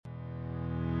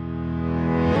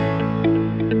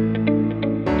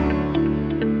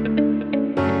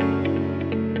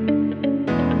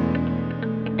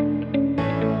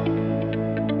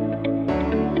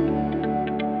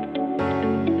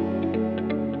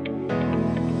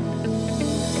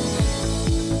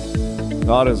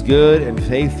God is good and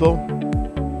faithful.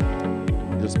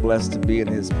 I'm just blessed to be in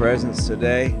His presence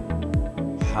today.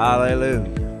 Hallelujah.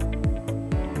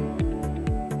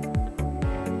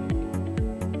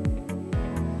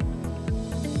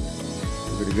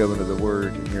 We're going to go into the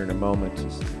Word here in a moment.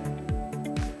 Just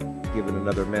give it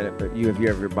another minute. But if you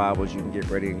have your Bibles, you can get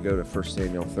ready and go to 1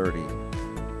 Samuel 30.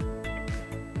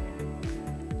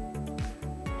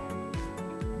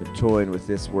 I've been toying with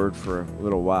this word for a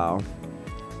little while.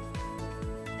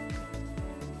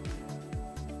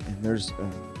 There's a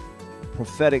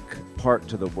prophetic part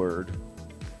to the word.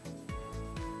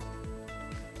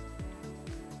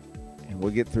 And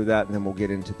we'll get through that, and then we'll get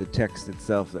into the text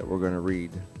itself that we're going to read.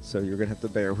 So you're going to have to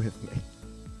bear with me.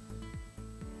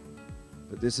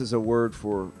 But this is a word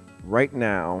for right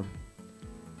now,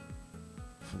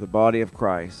 for the body of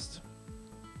Christ,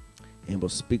 and will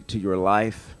speak to your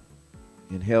life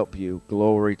and help you.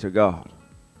 Glory to God.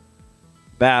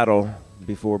 Battle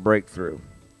before breakthrough.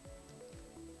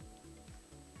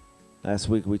 Last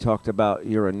week we talked about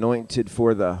you're anointed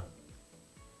for the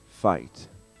fight.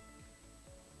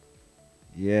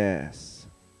 Yes.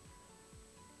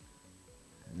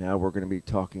 Now we're going to be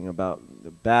talking about the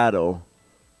battle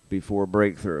before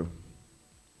breakthrough.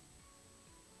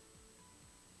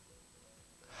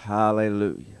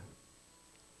 Hallelujah.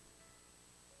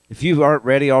 If you aren't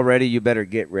ready already, you better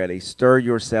get ready. Stir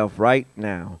yourself right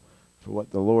now for what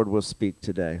the Lord will speak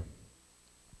today.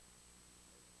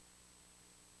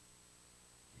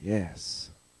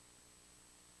 Yes.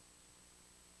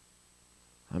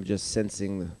 I'm just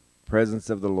sensing the presence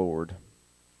of the Lord.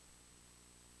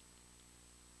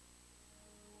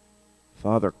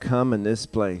 Father, come in this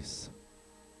place.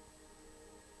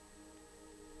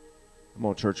 Come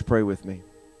on, church, pray with me.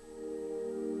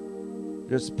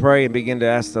 Just pray and begin to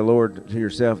ask the Lord to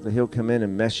yourself that He'll come in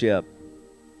and mess you up.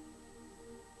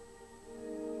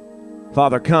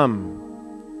 Father, come.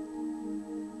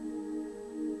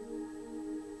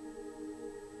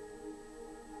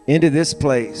 Into this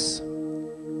place.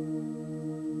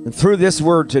 And through this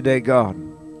word today, God,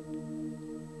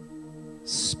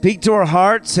 speak to our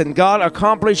hearts, and God,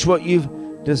 accomplish what you've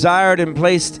desired and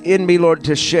placed in me, Lord,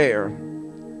 to share.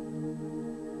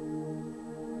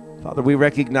 Father, we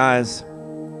recognize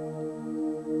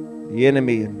the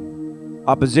enemy and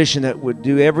opposition that would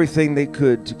do everything they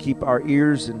could to keep our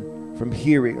ears and from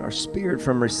hearing, our spirit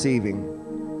from receiving.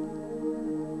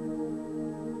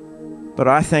 But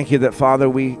I thank you that, Father,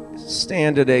 we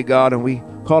stand today, God, and we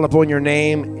call upon your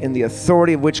name in the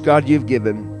authority of which, God, you've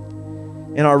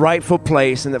given in our rightful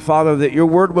place, and that, Father, that your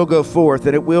word will go forth,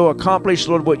 that it will accomplish,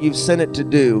 Lord, what you've sent it to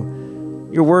do.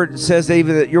 Your word says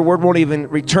even that your word won't even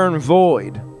return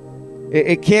void.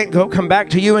 It can't come back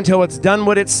to you until it's done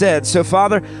what it said. So,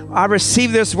 Father, I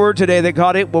receive this word today that,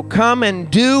 God, it will come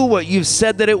and do what you've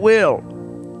said that it will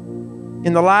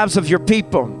in the lives of your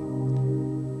people.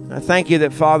 I thank you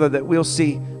that, Father, that we'll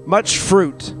see much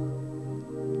fruit,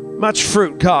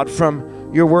 God,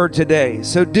 from your word today.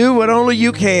 So do what only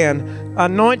you can.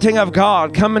 Anointing of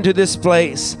God, come into this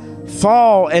place.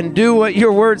 Fall and do what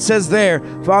your word says there.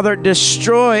 Father,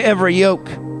 destroy every yoke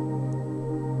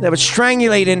that would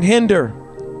strangulate and hinder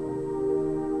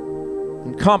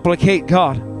and complicate,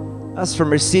 God, us from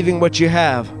receiving what you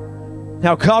have.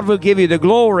 Now, God will give you the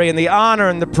glory and the honor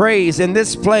and the praise in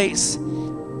this place.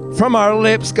 From our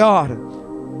lips, God,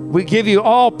 we give you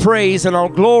all praise and all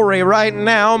glory right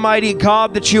now, mighty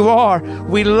God that you are.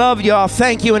 We love you. I'll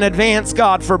thank you in advance,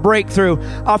 God, for breakthrough.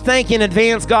 I'll thank you in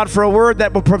advance, God, for a word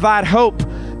that will provide hope.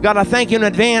 God, I thank you in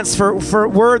advance for a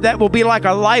word that will be like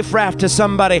a life raft to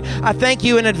somebody. I thank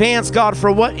you in advance, God,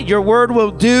 for what your word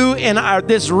will do in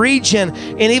this region,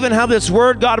 and even how this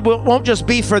word, God, won't just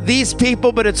be for these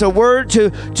people, but it's a word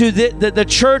to the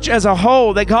church as a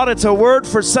whole. That, God, it's a word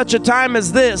for such a time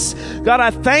as this. God, I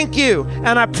thank you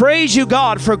and I praise you,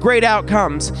 God, for great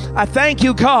outcomes. I thank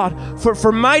you, God,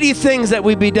 for mighty things that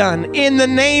will be done. In the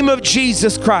name of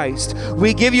Jesus Christ,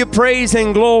 we give you praise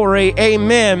and glory.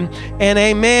 Amen and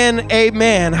amen.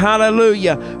 Amen.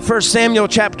 Hallelujah. 1 Samuel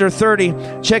chapter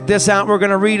 30. Check this out. We're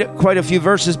going to read quite a few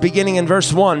verses beginning in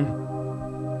verse 1.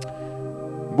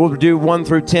 We'll do 1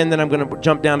 through 10, then I'm going to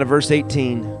jump down to verse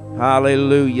 18.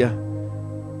 Hallelujah.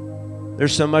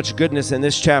 There's so much goodness in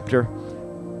this chapter.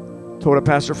 Told a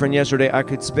pastor friend yesterday I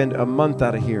could spend a month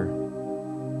out of here.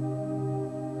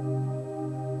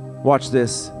 Watch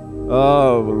this.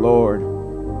 Oh, Lord.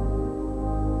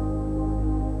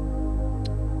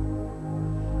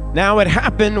 Now it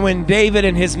happened when David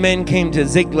and his men came to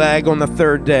Ziklag on the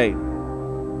third day,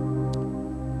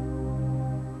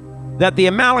 that the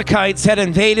Amalekites had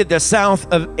invaded the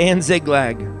south of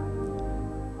Ziklag.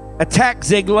 attacked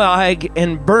Ziklag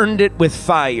and burned it with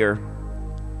fire,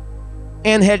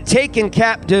 and had taken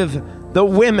captive the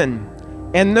women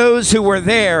and those who were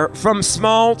there, from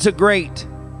small to great.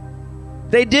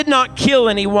 They did not kill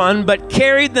anyone, but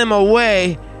carried them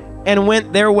away and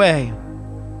went their way.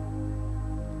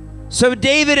 So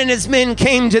David and his men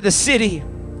came to the city,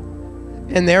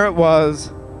 and there it was,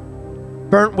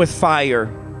 burnt with fire.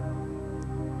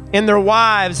 And their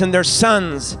wives and their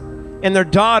sons and their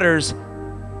daughters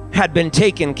had been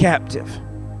taken captive.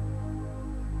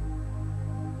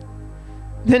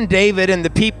 Then David and the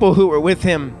people who were with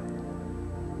him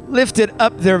lifted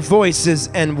up their voices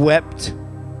and wept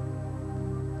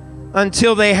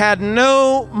until they had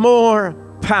no more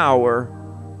power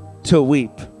to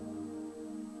weep.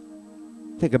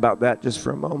 Think about that just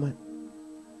for a moment.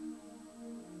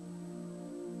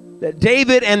 That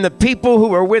David and the people who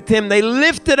were with him, they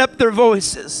lifted up their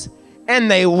voices and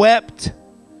they wept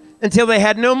until they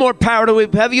had no more power to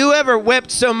weep. Have you ever wept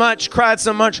so much, cried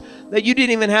so much, that you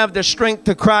didn't even have the strength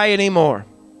to cry anymore?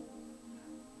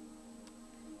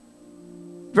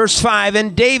 Verse 5,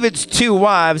 and David's 2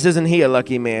 wives, isn't he a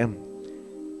lucky man?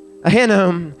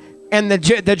 Ahinoam and the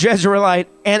Jezreelite,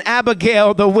 and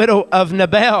Abigail, the widow of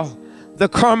Nabal, the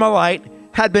Carmelite,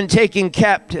 had been taken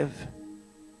captive.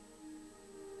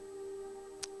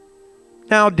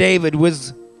 Now David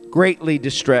was greatly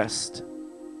distressed,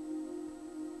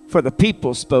 for the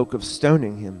people spoke of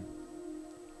stoning him,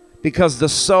 because the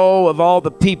soul of all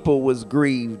the people was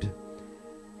grieved,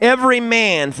 every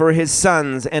man for his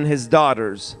sons and his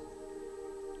daughters.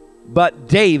 But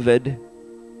David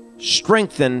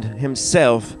strengthened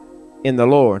himself in the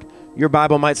Lord. Your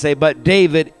Bible might say, but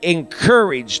David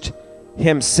encouraged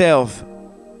himself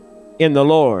in the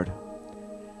Lord.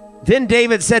 Then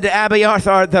David said to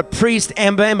Abiathar, the priest,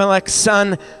 Abimelech's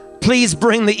son, please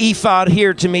bring the ephod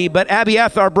here to me. But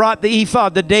Abiathar brought the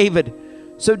ephod to David.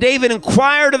 So David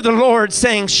inquired of the Lord,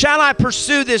 saying, shall I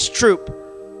pursue this troop?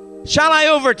 Shall I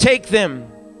overtake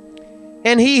them?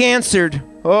 And he answered,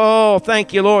 oh,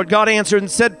 thank you, Lord. God answered and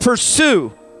said,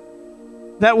 pursue.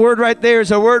 That word right there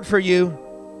is a word for you.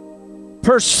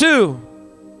 Pursue.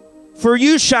 For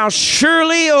you shall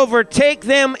surely overtake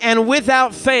them, and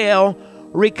without fail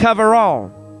recover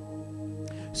all.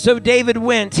 So David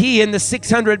went, he and the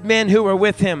 600 men who were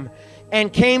with him,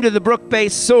 and came to the brook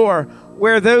Besor,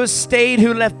 where those stayed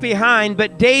who left behind.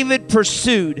 But David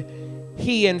pursued,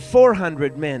 he and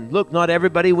 400 men. Look, not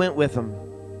everybody went with him.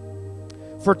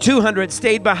 For 200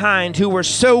 stayed behind, who were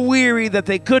so weary that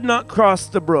they could not cross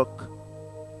the brook.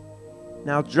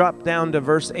 Now drop down to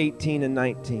verse 18 and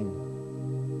 19.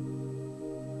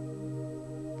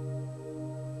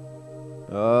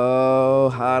 Oh,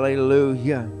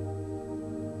 hallelujah.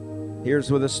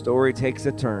 Here's where the story takes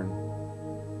a turn.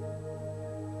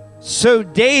 So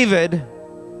David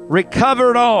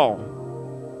recovered all.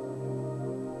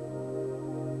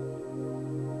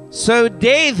 So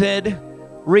David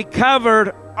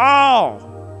recovered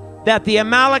all that the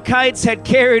Amalekites had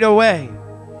carried away.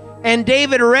 And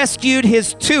David rescued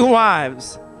his 2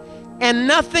 wives, and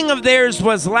nothing of theirs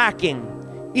was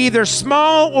lacking, either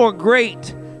small or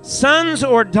great, sons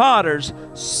or daughters,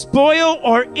 spoil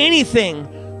or anything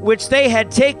which they had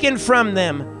taken from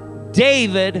them.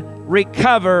 David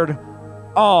recovered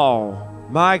all.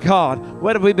 My God,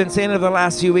 what have we been saying over the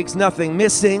last few weeks? Nothing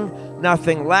missing,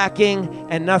 nothing lacking,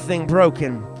 and nothing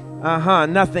broken.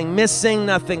 Nothing missing,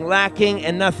 nothing lacking,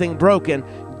 and nothing broken.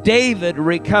 David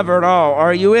recovered all.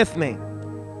 Are you with me?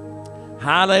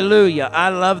 Hallelujah. I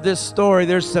love this story.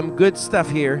 There's some good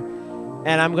stuff here,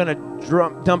 and I'm going to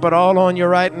dump it all on you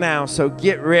right now, so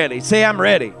get ready. Say, I'm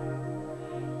ready.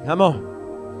 Come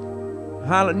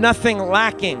on. Nothing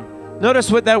lacking.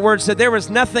 Notice what that word said. There was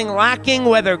nothing lacking,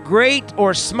 whether great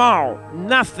or small.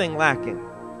 Nothing lacking.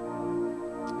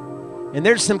 And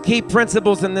there's some key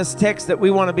principles in this text that we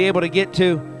want to be able to get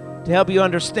to help you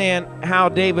understand how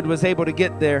David was able to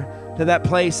get there, to that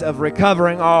place of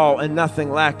recovering all and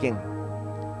nothing lacking.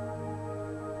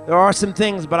 There are some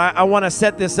things, but I want to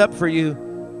set this up for you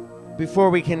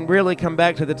before we can really come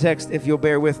back to the text, if you'll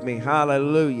bear with me.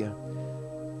 Hallelujah.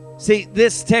 See,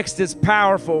 this text is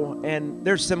powerful, and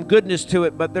there's some goodness to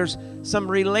it, but there's some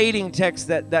relating texts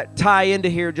that tie into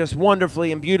here just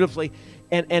wonderfully and beautifully,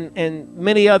 and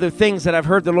many other things that I've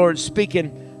heard the Lord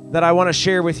speaking that I want to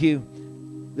share with you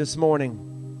this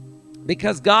morning.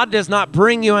 Because God does not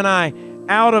bring you and I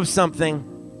out of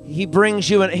something. He brings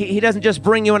you, and He doesn't just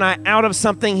bring you and I out of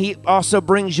something, He also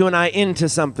brings you and I into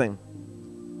something.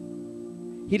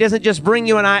 He doesn't just bring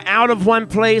you and I out of one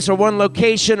place or one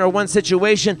location or one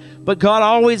situation, but God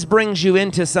always brings you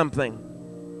into something.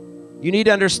 You need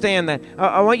to understand that.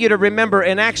 I want you to remember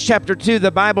in Acts chapter 2, the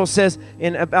Bible says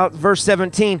in about verse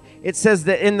 17, it says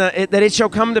that that it shall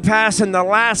come to pass in the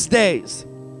last days,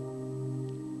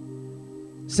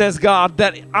 says God,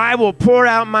 that I will pour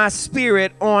out my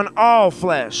Spirit on all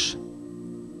flesh.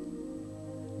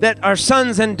 That our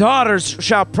sons and daughters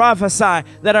shall prophesy,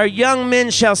 that our young men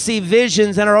shall see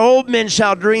visions, and our old men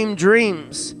shall dream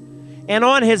dreams. And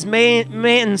on his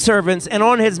manservants and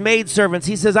on his maidservants,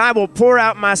 he says, I will pour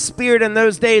out my Spirit in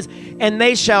those days, and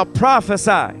they shall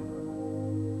prophesy.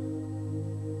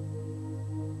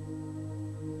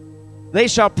 They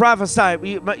shall prophesy.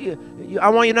 I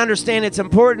want you to understand it's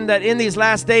important that in these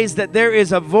last days that there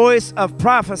is a voice of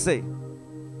prophecy.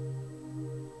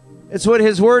 It's what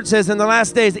his word says in the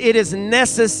last days. It is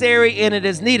necessary and it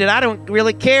is needed. I don't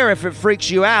really care if it freaks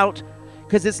you out,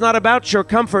 because it's not about your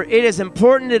comfort. It is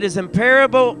important, it is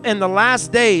imperative in the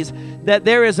last days that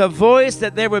there is a voice,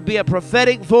 that there would be a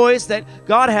prophetic voice, that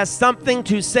God has something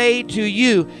to say to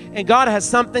you, and God has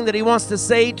something that he wants to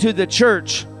say to the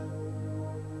church.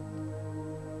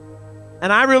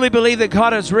 And I really believe that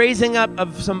God is raising up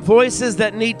of some voices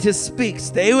that need to speak.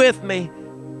 Stay with me.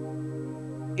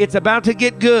 It's about to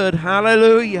get good.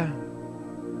 Hallelujah.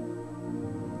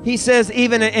 He says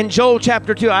even in Joel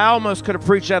chapter 2, I almost could have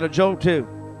preached out of Joel 2.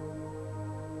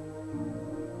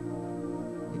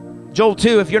 Joel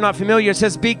 2, if you're not familiar, it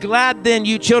says, Be glad then,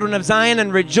 you children of Zion,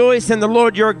 and rejoice in the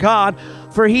Lord your God,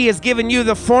 for he has given you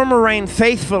the former rain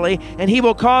faithfully, and he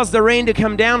will cause the rain to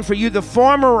come down for you, the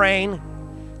former rain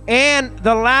and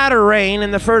the latter rain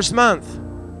in the first month.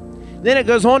 Then it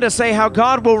goes on to say how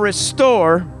God will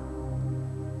restore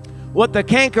what the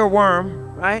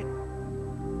cankerworm, right?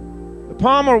 The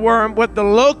palmer worm, what the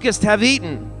locusts have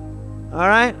eaten. All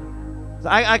right? So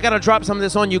I got to drop some of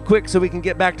this on you quick so we can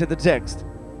get back to the text.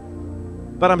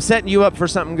 But I'm setting you up for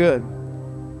something good.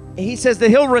 He says that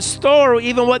he'll restore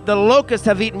even what the locusts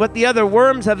have eaten, what the other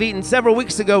worms have eaten. Several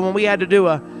weeks ago when we had to do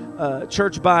a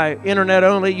church by internet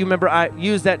only, you remember I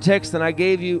used that text and I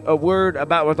gave you a word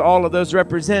about what all of those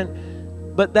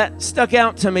represent. But that stuck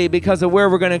out to me because of where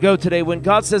we're going to go today. When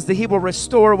God says that he will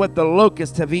restore what the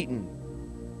locusts have eaten.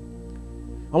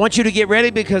 I want you to get ready,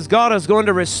 because God is going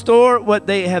to restore what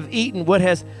they have eaten, what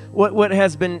has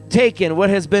been taken, what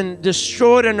has been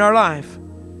destroyed in our life.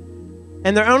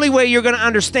 And the only way you're going to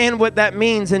understand what that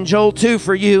means in Joel 2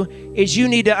 for you is you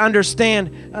need to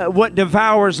understand what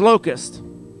devours locusts.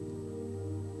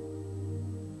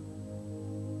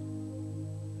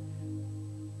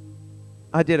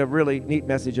 I did a really neat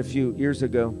message a few years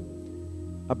ago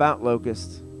about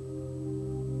locusts.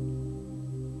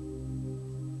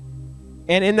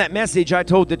 And in that message, I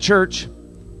told the church,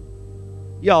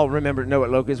 y'all know what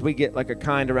locusts, we get like a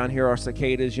kind around here, our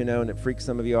cicadas, and it freaks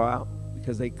some of you out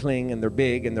because they cling and they're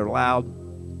big and they're loud.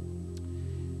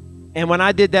 And when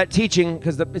I did that teaching,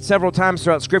 because several times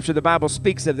throughout Scripture, the Bible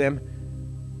speaks of them,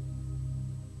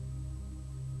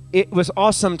 it was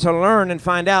awesome to learn and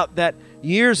find out that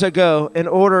years ago,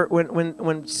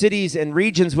 when cities and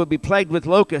regions would be plagued with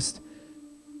locusts,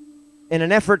 in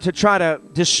an effort to try to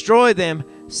destroy them,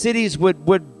 cities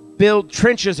would build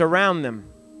trenches around them.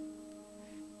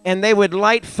 And they would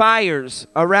light fires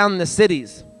around the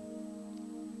cities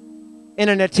in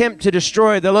an attempt to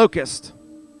destroy the locust.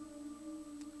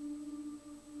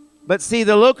 But see,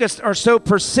 the locusts are so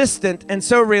persistent and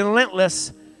so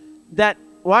relentless that,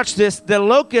 watch this, the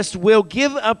locust will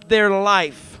give up their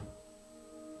life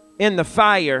in the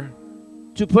fire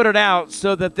to put it out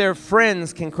so that their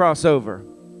friends can cross over.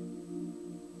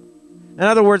 In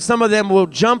other words, some of them will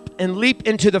jump and leap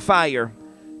into the fire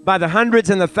by the hundreds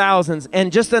and the thousands,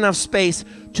 and just enough space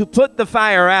to put the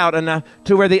fire out enough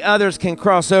to where the others can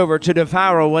cross over to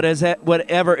devour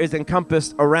whatever is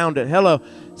encompassed around it. Hello.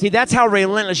 See, that's how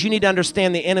relentless. You need to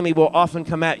understand the enemy will often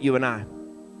come at you and I.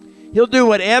 He'll do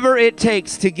whatever it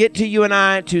takes to get to you and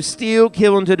I, to steal,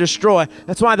 kill, and to destroy.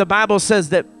 That's why the Bible says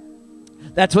that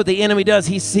that's what the enemy does.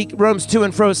 He roams to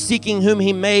and fro, seeking whom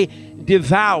he may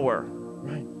devour.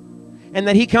 And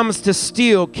that he comes to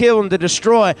steal, kill, and to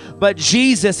destroy. But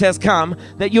Jesus has come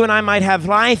that you and I might have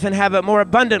life and have it more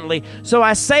abundantly. So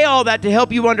I say all that to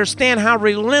help you understand how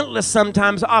relentless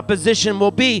sometimes opposition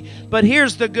will be. But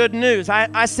here's the good news.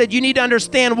 I said you need to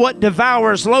understand what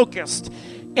devours locusts.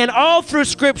 And all through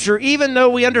Scripture, even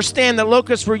though we understand that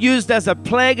locusts were used as a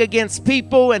plague against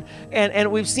people,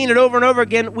 and we've seen it over and over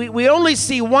again, we only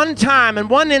see one time and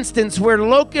one instance where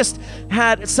locusts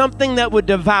had something that would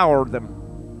devour them.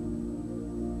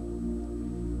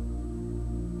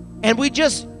 And we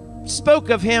just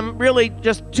spoke of him really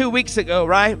just 2 weeks ago,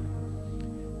 right?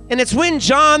 And it's when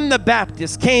John the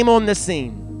Baptist came on the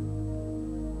scene.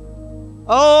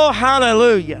 Oh,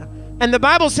 hallelujah. And the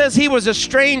Bible says he was a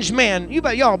strange man.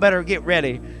 Y'all better get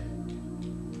ready.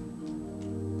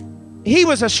 He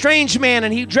was a strange man,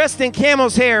 and he dressed in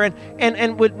camel's hair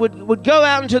and would go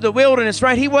out into the wilderness,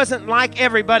 right? He wasn't like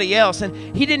everybody else, and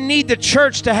he didn't need the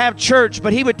church to have church,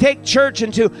 but he would take church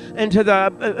into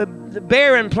the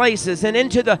barren places and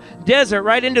into the desert,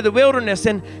 right, into the wilderness.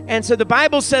 And so the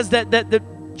Bible says that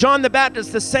John the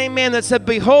Baptist, the same man that said,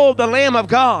 "Behold, the Lamb of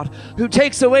God who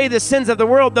takes away the sins of the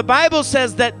world." The Bible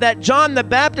says that John the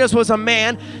Baptist was a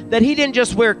man that he didn't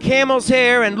just wear camel's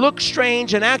hair and look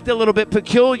strange and act a little bit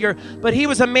peculiar, but he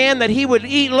was a man that he would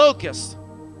eat locusts.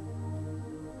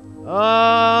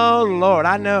 Oh, Lord,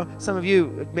 I know some of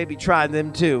you maybe tried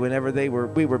them too whenever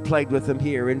we were plagued with them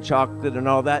here in chocolate and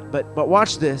all that, but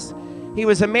watch this. He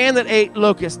was a man that ate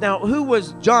locusts. Now, who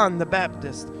was John the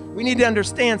Baptist? We need to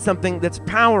understand something that's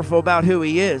powerful about who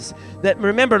he is. That,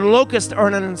 remember, locusts are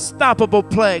an unstoppable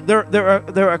plague. They're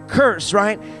a curse,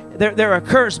 right? They're a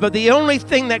curse. But the only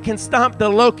thing that can stop the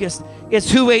locust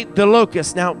is who ate the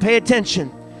locust. Now, pay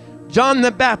attention. John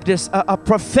the Baptist, a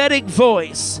prophetic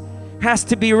voice, has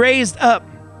to be raised up.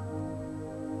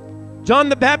 John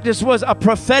the Baptist was a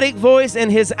prophetic voice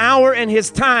in his hour and his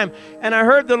time. And I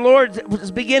heard the Lord was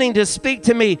beginning to speak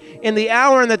to me in the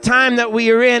hour and the time that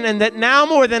we are in, and that now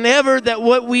more than ever, that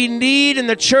what we need in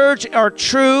the church are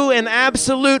true and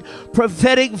absolute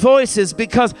prophetic voices,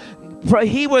 because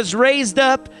he was raised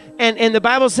up, and the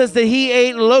Bible says that he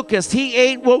ate locusts. He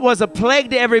ate what was a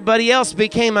plague to everybody else,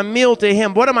 became a meal to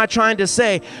him. What am I trying to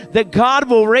say? That God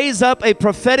will raise up a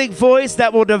prophetic voice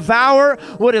that will devour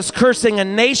what is cursing a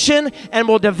nation and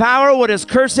will devour what is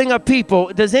cursing a people.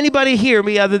 Does anybody hear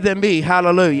me other than me?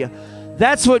 Hallelujah.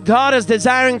 That's what God is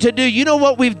desiring to do. You know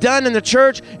what we've done in the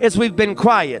church is we've been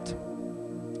quiet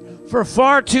for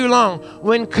far too long.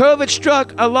 When COVID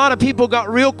struck, a lot of people got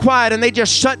real quiet and they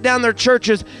just shut down their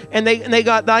churches, and they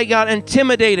got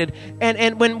intimidated.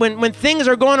 And when things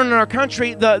are going on in our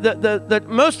country, the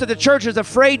most of the church is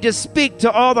afraid to speak to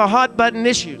all the hot button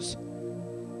issues.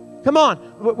 Come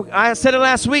on, I said it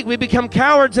last week. We become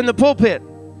cowards in the pulpit,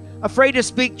 afraid to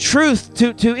speak truth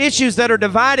to issues that are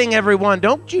dividing everyone.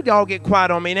 Don't you all get quiet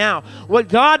on me now. What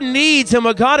God needs and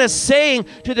what God is saying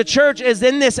to the church is,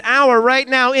 in this hour right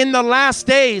now, in the last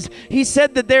days, he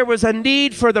said that there was a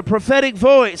need for the prophetic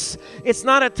voice. It's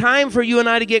not a time for you and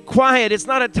I to get quiet. It's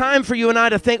not a time for you and I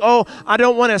to think, oh, I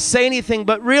don't want to say anything.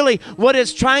 But really, what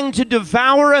is trying to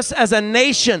devour us as a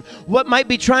nation, what might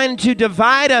be trying to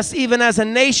divide us even as a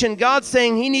nation, God's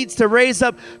saying he needs to raise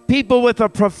up people with a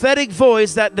prophetic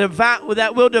voice that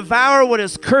will devour what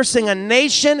is cursing a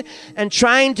nation and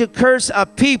trying to curse a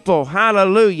people.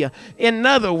 Hallelujah. In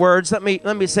other words, let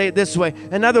me say it this way.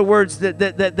 In other words,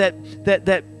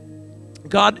 that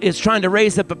God is trying to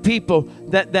raise up a people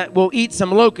that will eat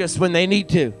some locusts when they need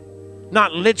to.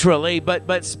 Not literally,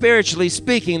 but spiritually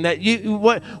speaking, that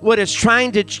what is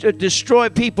trying to destroy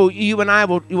people, you and I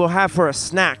will have for a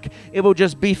snack. It will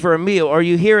just be for a meal. Are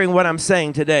you hearing what I'm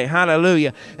saying today?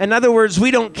 Hallelujah. In other words, we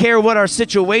don't care what our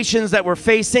situations that we're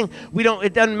facing.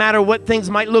 It doesn't matter what things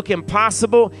might look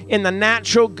impossible in the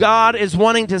natural. God is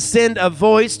wanting to send a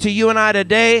voice to you and I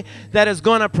today that is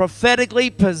going to prophetically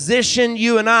position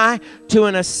you and I to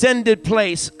an ascended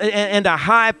place and a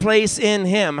high place in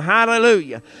him.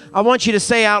 Hallelujah. I want you to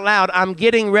say out loud, I'm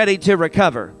getting ready to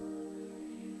recover.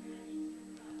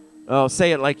 Oh,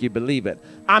 say it like you believe it.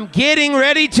 I'm getting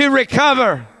ready to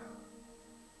recover.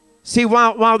 See,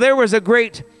 while there was a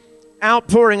great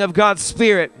outpouring of God's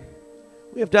Spirit,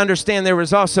 we have to understand there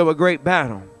was also a great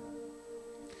battle.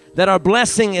 That our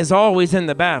blessing is always in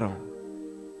the battle.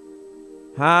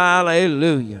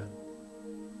 Hallelujah.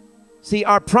 See,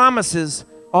 our promises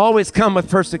always come with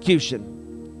persecution.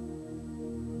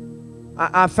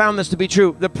 I found this to be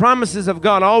true. The promises of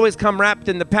God always come wrapped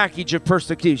in the package of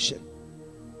persecution.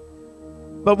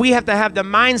 But we have to have the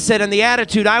mindset and the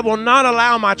attitude, I will not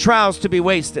allow my trials to be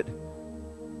wasted.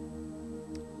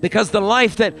 Because the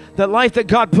life that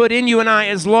God put in you and I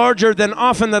is larger than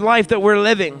often the life that we're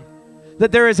living.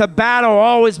 That there is a battle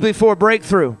always before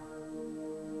breakthrough.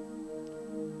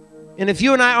 And if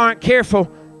you and I aren't careful,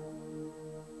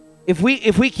 if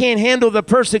we can't handle the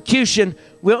persecution,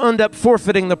 we'll end up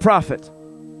forfeiting the prophet.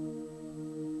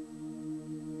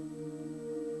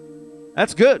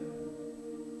 That's good.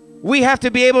 We have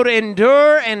to be able to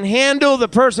endure and handle the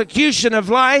persecution of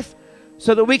life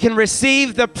so that we can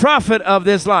receive the profit of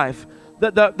this life.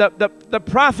 The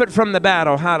profit from the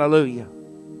battle. Hallelujah.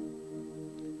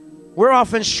 We're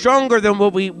often stronger than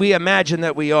what we imagine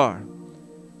that we are.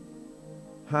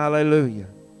 Hallelujah.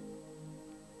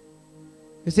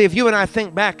 You see, if you and I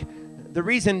think back, the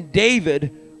reason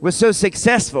David was so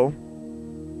successful,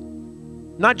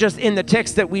 not just in the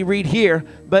text that we read here,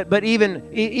 but even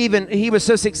he was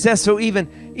so successful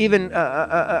even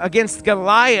against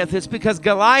Goliath. It's because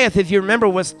Goliath, if you remember,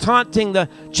 was taunting the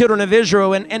children of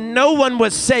Israel, and no one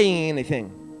was saying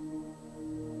anything.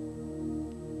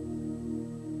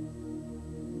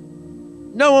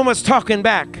 No one was talking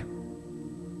back.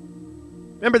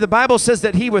 Remember, the Bible says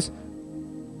that he was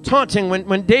taunting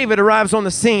when David arrives on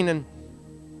the scene, and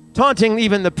taunting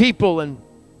even the people, and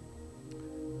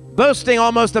boasting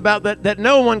almost about that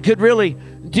no one could really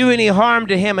do any harm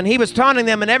to him. And he was taunting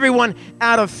them, and everyone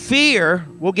out of fear,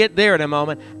 we'll get there in a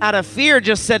moment, out of fear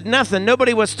just said nothing.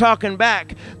 Nobody was talking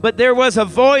back. But there was a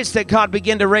voice that God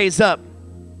began to raise up.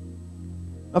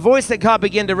 A voice that God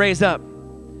began to raise up.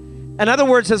 In other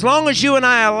words, as long as you and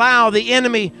I allow the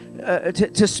enemy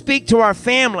to speak to our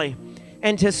family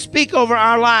and to speak over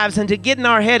our lives and to get in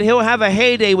our head, he'll have a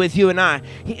heyday with you and I.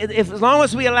 As long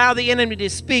as we allow the enemy to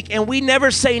speak and we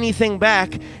never say anything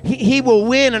back, he will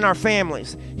win in our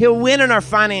families. He'll win in our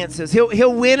finances.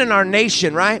 He'll win in our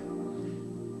nation, right?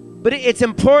 But it's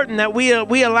important that we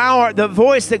allow the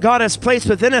voice that God has placed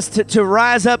within us to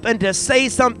rise up and to say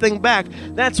something back.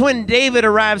 That's when David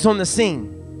arrives on the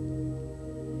scene.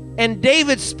 And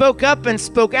David spoke up and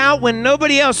spoke out when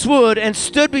nobody else would, and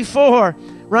stood before,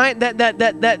 right,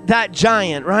 that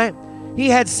giant, right? He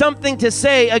had something to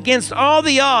say against all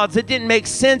the odds. It didn't make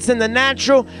sense in the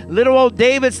natural. Little old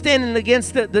David standing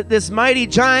against this mighty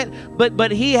giant,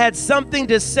 but he had something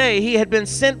to say. He had been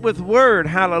sent with word,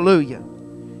 hallelujah.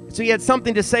 So he had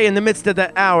something to say in the midst of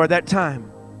that hour, that time.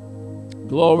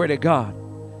 Glory to God.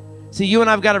 See, you and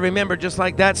I've got to remember, just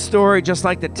like that story, just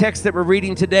like the text that we're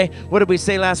reading today, what did we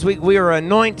say last week? We are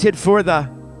anointed for the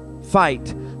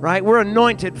fight, right? We're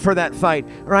anointed for that fight,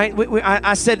 right?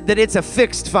 I said that it's a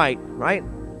fixed fight, right?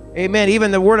 Amen.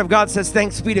 Even the Word of God says,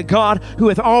 thanks be to God who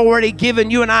hath already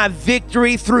given you and I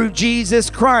victory through Jesus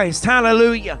Christ.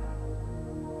 Hallelujah.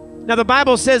 Now, the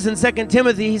Bible says in 2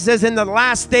 Timothy, he says, in the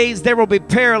last days there will be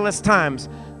perilous times.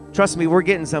 Trust me, we're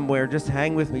getting somewhere. Just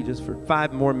hang with me just for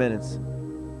 5 more minutes.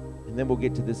 And then we'll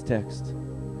get to this text.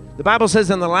 The Bible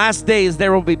says in the last days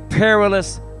there will be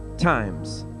perilous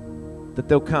times that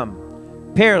they'll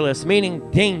come. Perilous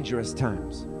meaning dangerous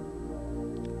times.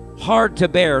 Hard to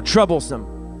bear,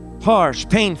 troublesome, harsh,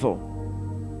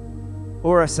 painful.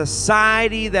 Or a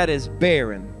society that is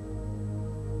barren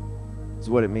is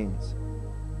what it means.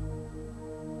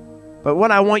 But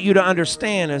what I want you to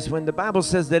understand is when the Bible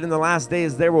says that in the last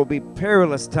days there will be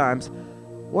perilous times,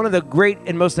 one of the great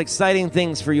and most exciting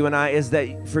things for you and I is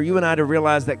that for you and I to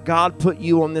realize that God put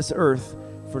you on this earth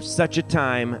for such a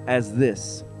time as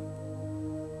this,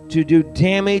 to do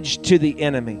damage to the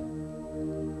enemy.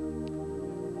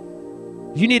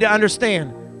 You need to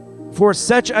understand, for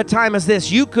such a time as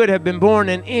this, you could have been born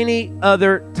in any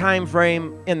other time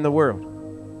frame in the world.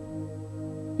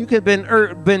 You could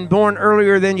have been born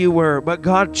earlier than you were, but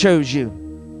God chose you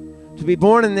to be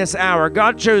born in this hour.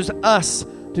 God chose us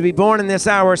to be born in this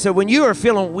hour. So when you are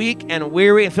feeling weak and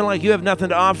weary and feeling like you have nothing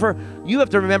to offer, you have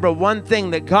to remember one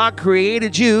thing, that God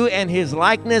created you in His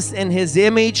likeness and His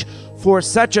image for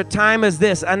such a time as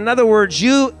this. In other words,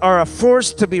 you are a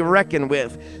force to be reckoned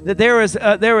with. That there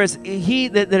is He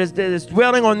that is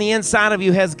dwelling on the inside of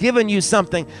you has given you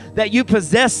something, that you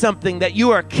possess something, that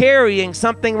you are carrying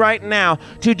something right now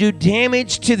to do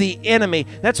damage to the enemy.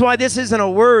 That's why this isn't a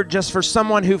word just for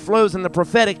someone who flows in the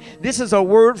prophetic. This is a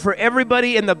word for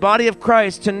everybody in the body of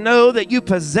Christ to know that you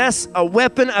possess a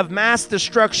weapon of mass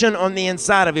destruction on the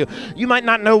inside of you. You might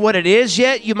not know what it is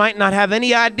yet. You might not have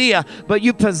any idea, but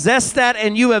you possess that,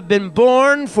 and you have been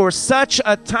born for such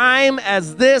a time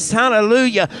as this,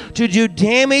 hallelujah, to do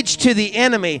damage to the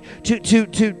enemy, to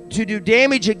do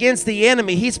damage against the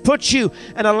enemy. He's put you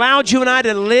and allowed you and I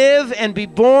to live and be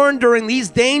born during these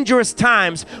dangerous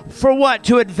times. For what?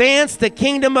 To advance the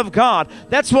kingdom of God.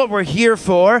 That's what we're here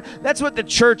for. That's what the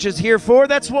church is here for.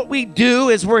 That's what we do,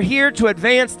 is we're here to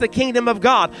advance the kingdom of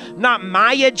God. Not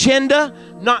my agenda,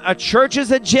 not a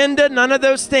church's agenda, none of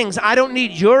those things. I don't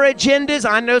need your agendas.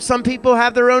 I know some people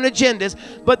have their own agendas,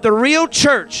 but the real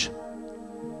church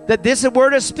that this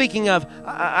word is speaking of,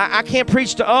 I can't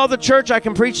preach to all the church. I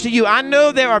can preach to you. I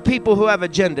know there are people who have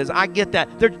agendas. I get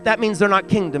that. That means they're not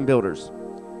kingdom builders.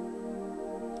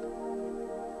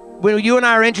 When you and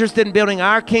I are interested in building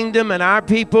our kingdom and our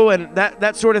people and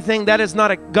that sort of thing, that is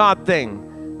not a God thing.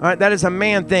 All right, that is a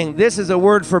man thing. This is a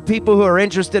word for people who are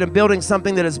interested in building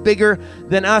something that is bigger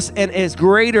than us and is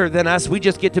greater than us. We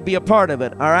just get to be a part of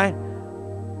it, all right?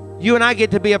 You and I get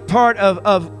to be a part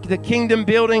of the kingdom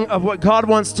building of what God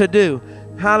wants to do.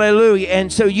 Hallelujah.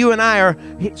 And so you and I are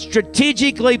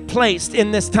strategically placed in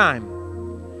this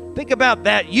time Think about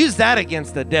that. Use that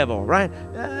against the devil, right?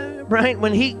 Right?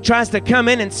 When he tries to come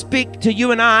in and speak to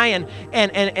you and I and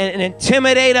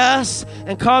intimidate us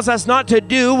and cause us not to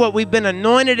do what we've been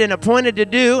anointed and appointed to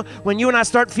do, when you and I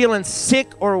start feeling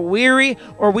sick or weary,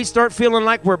 or we start feeling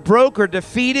like we're broke or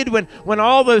defeated, when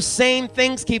all those same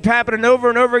things keep happening over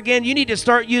and over again, you need to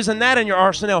start using that in your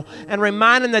arsenal and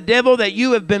reminding the devil that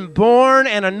you have been born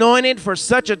and anointed for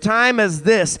such a time as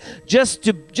this, just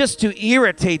to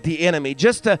irritate the enemy,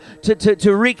 just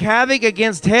to wreak havoc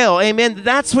against hell. Amen.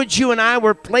 That's what you and I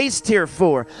were placed here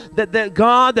for. That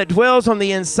God that dwells on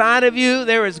the inside of you,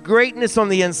 there is greatness on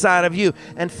the inside of you.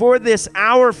 And for this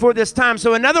hour, for this time.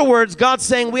 So in other words, God's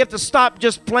saying we have to stop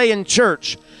just playing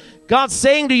church. God's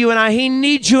saying to you and I, he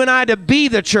needs you and I to be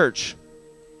the church.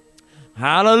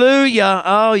 Hallelujah.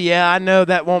 Oh yeah, I know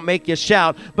that won't make you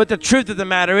shout. But the truth of the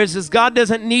matter is God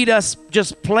doesn't need us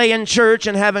just playing church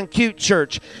and having cute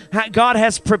church. God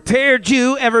has prepared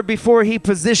you ever before he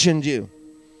positioned you.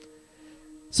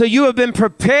 So you have been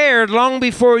prepared long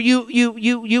before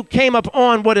you came up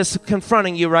on what is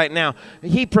confronting you right now.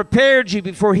 He prepared you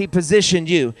before he positioned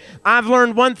you. I've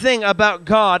learned one thing about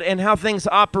God and how things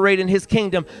operate in his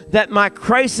kingdom, that my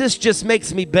crisis just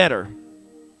makes me better.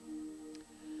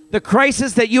 The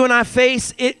crisis that you and I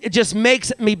face, it just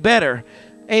makes me better.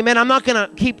 Amen. I'm not going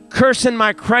to keep cursing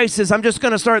my crisis. I'm just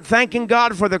going to start thanking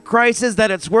God for the crisis,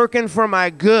 that it's working for my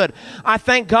good. I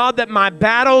thank God that my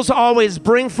battles always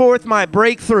bring forth my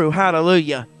breakthrough.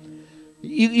 Hallelujah.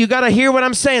 You got to hear what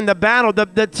I'm saying. The battle,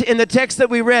 in the text that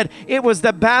we read, it was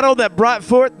the battle that brought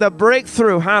forth the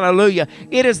breakthrough. Hallelujah.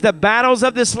 It is the battles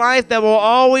of this life that will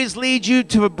always lead you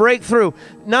to a breakthrough.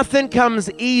 Nothing comes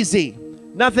easy.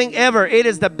 Nothing ever. It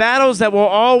is the battles that will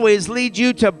always lead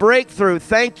you to breakthrough.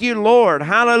 Thank you, Lord.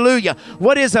 Hallelujah.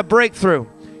 What is a breakthrough?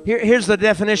 Here's the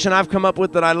definition I've come up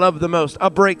with that I love the most. A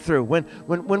breakthrough.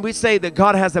 When we say that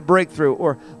God has a breakthrough,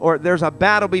 or there's a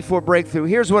battle before breakthrough,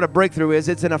 here's what a breakthrough is.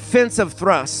 It's an offensive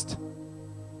thrust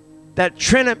that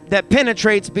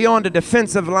penetrates beyond a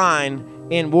defensive line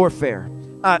in warfare.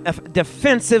 A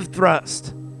defensive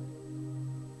thrust.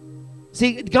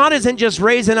 See, God isn't just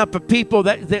raising up a people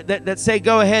that say,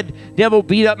 go ahead, devil,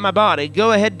 beat up my body.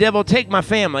 Go ahead, devil, take my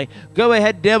family. Go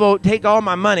ahead, devil, take all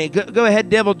my money. Go ahead,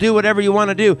 devil, do whatever you want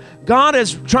to do. God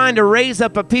is trying to raise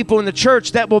up a people in the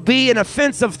church that will be an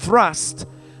offensive thrust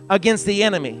against the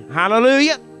enemy.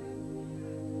 Hallelujah.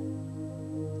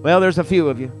 Well, there's a few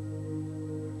of you.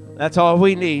 That's all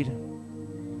we need.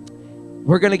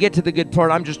 We're going to get to the good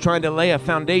part. I'm just trying to lay a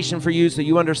foundation for you so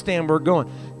you understand where we're going.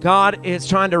 God is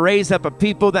trying to raise up a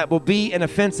people that will be an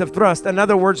offensive thrust. In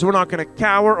other words, we're not going to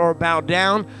cower or bow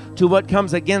down to what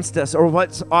comes against us or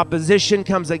what opposition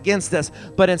comes against us,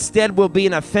 but instead we'll be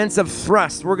an offensive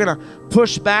thrust. We're going to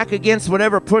push back against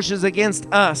whatever pushes against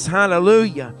us.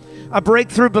 Hallelujah. A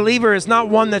breakthrough believer is not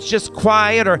one that's just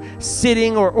quiet or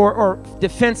sitting or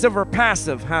defensive or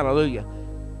passive. Hallelujah.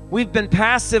 We've been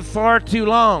passive far too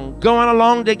long, going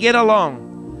along to get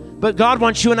along. But God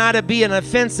wants you and I to be an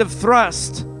offensive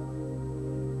thrust.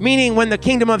 Meaning when the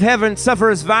kingdom of heaven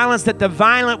suffers violence, that the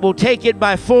violent will take it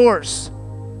by force.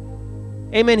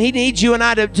 Amen. He needs you and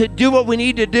I to do what we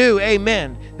need to do.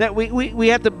 Amen. That we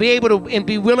have to be able to and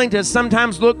be willing to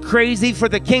sometimes look crazy for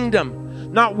the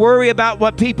kingdom. Not worry about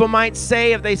what people might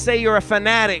say if they say you're a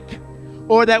fanatic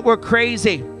or that we're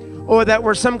crazy, or that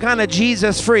we're some kind of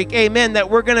Jesus freak. Amen. That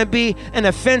we're going to be an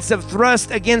offensive thrust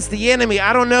against the enemy.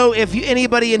 I don't know if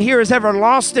anybody in here has ever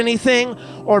lost anything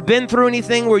or been through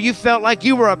anything where you felt like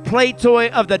you were a play toy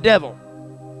of the devil.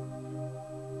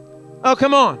 Oh,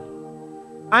 come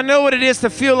on. I know what it is to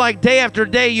feel like day after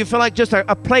day you feel like just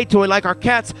a play toy, like our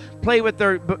cats play with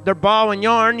their ball and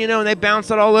yarn, and they bounce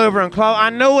it all over and claw.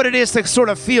 I know what it is to sort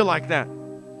of feel like that.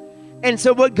 And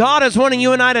so what God is wanting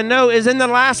you and I to know is in the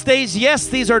last days, yes,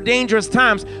 these are dangerous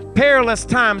times, perilous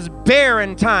times,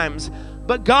 barren times.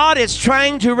 But God is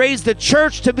trying to raise the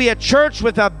church to be a church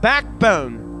with a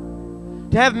backbone.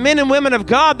 To have men and women of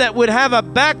God that would have a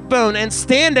backbone and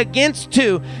stand against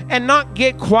to and not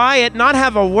get quiet, not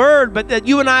have a word, but that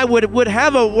you and I would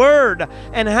have a word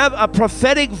and have a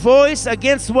prophetic voice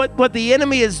against what the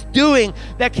enemy is doing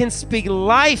that can speak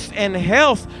life and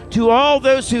health to all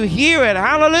those who hear it.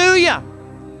 Hallelujah.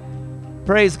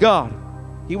 Praise God.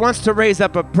 He wants to raise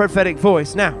up a prophetic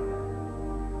voice. Now,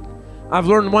 I've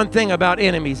learned one thing about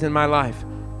enemies in my life.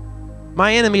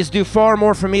 My enemies do far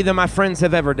more for me than my friends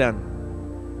have ever done.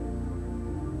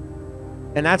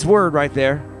 And that's word right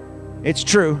there. It's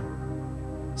true.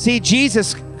 See,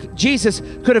 Jesus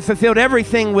could have fulfilled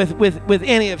everything with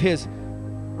any of his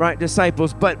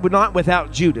disciples, but not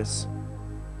without Judas.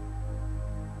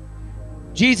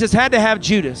 Jesus had to have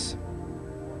Judas.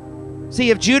 See,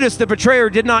 if Judas the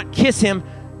betrayer did not kiss him,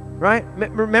 right?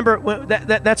 Remember,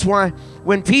 that's why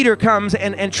when Peter comes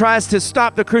and tries to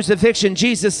stop the crucifixion,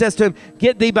 Jesus says to him,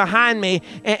 "Get thee behind me,"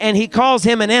 and he calls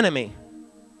him an enemy.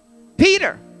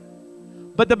 Peter.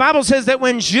 But the Bible says that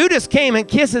when Judas came and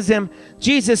kisses him,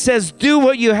 Jesus says, "Do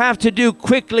what you have to do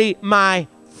quickly, my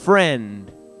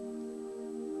friend."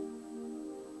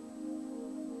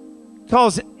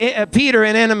 Calls Peter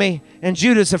an enemy and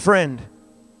Judas a friend.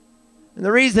 And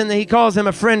the reason that he calls him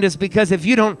a friend is because if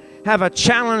you don't have a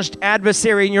challenged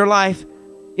adversary in your life,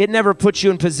 it never puts you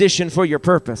in position for your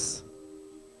purpose.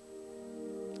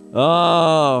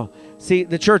 Oh, see,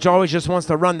 the church always just wants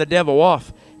to run the devil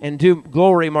off and do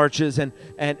glory marches and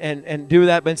do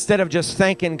that. But instead of just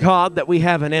thanking God that we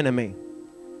have an enemy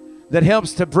that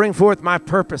helps to bring forth my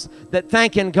purpose, that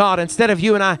thanking God, instead of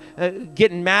you and I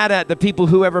getting mad at the people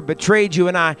who ever betrayed you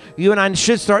and I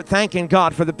should start thanking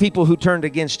God for the people who turned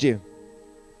against you.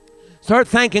 Start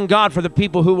thanking God for the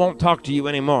people who won't talk to you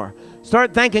anymore.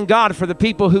 Start thanking God for the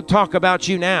people who talk about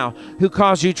you now, who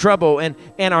cause you trouble and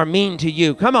are mean to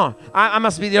you. Come on. I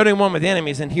must be the only one with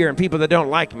enemies in here and people that don't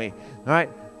like me. All right.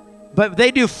 But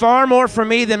they do far more for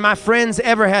me than my friends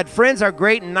ever had. Friends are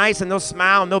great and nice, and they'll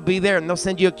smile, and they'll be there, and they'll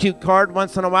send you a cute card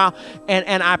once in a while,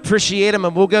 and I appreciate them,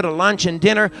 and we'll go to lunch and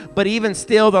dinner. But even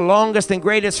still, the longest and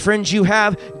greatest friends you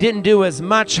have didn't do as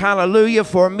much, hallelujah,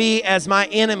 for me as my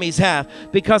enemies have,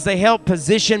 because they help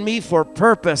position me for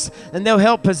purpose, and they'll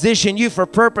help position you for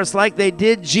purpose like they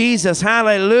did Jesus.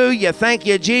 Hallelujah. Thank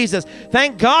you, Jesus.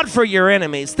 Thank God for your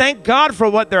enemies. Thank God for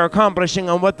what they're accomplishing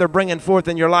and what they're bringing forth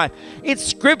in your life. It's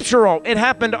scriptural. It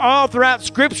happened all throughout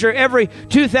Scripture. Every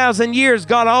 2,000 years,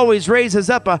 God always raises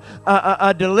up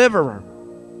a deliverer.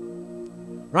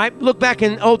 Right? Look back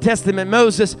in Old Testament.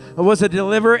 Moses was a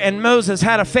deliverer, and Moses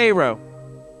had a Pharaoh.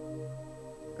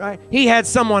 Right? He had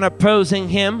someone opposing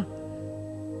him.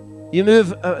 You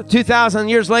move 2,000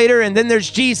 years later, and then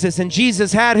there's Jesus, and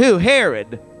Jesus had who?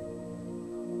 Herod.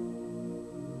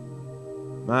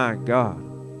 My God.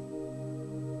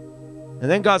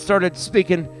 And then God started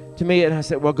speaking to me, and I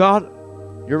said, well, God,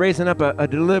 you're raising up a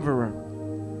deliverer.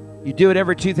 You do it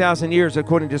every 2,000 years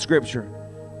according to Scripture.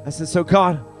 I said, so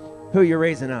God, who are you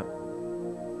raising up?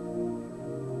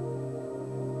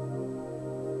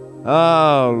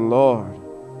 Oh, Lord.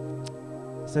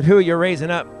 I said, who are you raising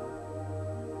up?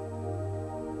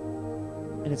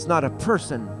 And it's not a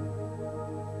person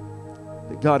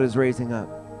that God is raising up.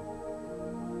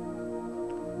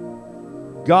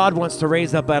 God wants to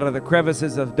raise up out of the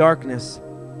crevices of darkness.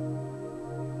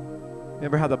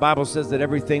 Remember how the Bible says that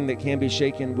everything that can be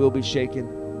shaken will be shaken,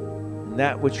 and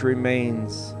that which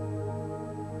remains.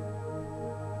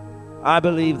 I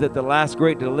believe that the last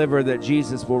great deliverer that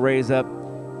Jesus will raise up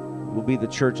will be the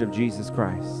church of Jesus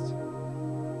Christ.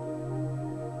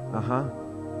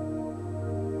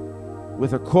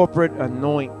 With a corporate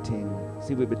anointing.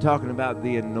 See, we've been talking about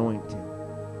the anointing.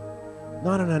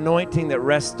 Not an anointing that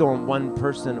rests on one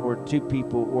person or two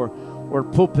people or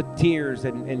pulpiteers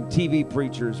and TV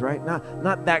preachers, right?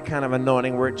 Not that kind of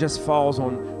anointing where it just falls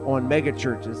on mega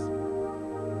churches.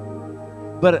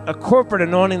 But a corporate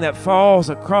anointing that falls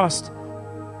across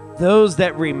those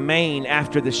that remain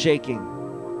after the shaking.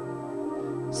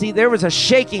 See, there was a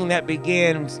shaking that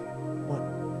began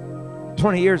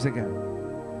 20 years ago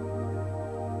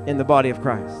in the body of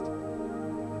Christ.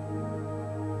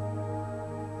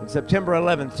 On September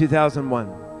 11th,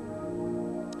 2001.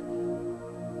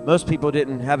 Most people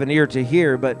didn't have an ear to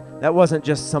hear, but that wasn't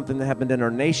just something that happened in our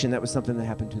nation. That was something that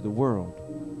happened to the world.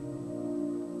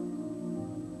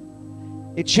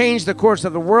 It changed the course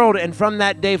of the world, and from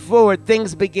that day forward,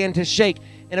 things began to shake.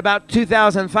 In about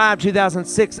 2005,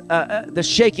 2006, the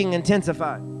shaking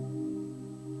intensified.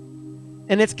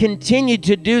 And it's continued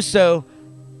to do so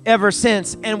ever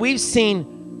since. And we've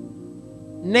seen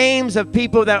names of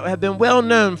people that have been well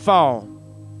known fall.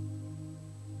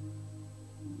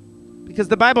 Because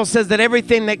the Bible says that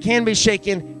everything that can be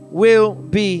shaken will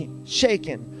be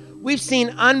shaken. We've seen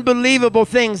unbelievable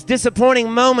things,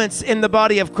 disappointing moments in the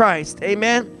body of Christ.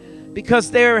 Amen?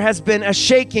 Because there has been a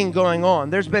shaking going on.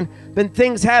 There's been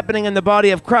things happening in the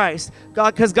body of Christ.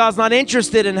 Because God's not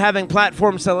interested in having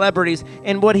platform celebrities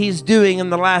and what He's doing in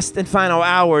the last and final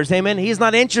hours. Amen? He's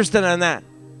not interested in that.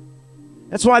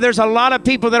 That's why there's a lot of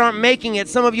people that aren't making it.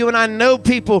 Some of you and I know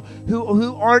people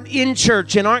who aren't in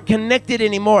church and aren't connected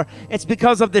anymore. It's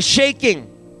because of the shaking.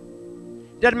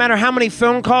 Doesn't matter how many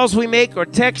phone calls we make or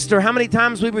text or how many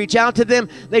times we reach out to them,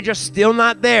 they're just still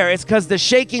not there. It's because the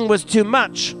shaking was too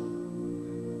much.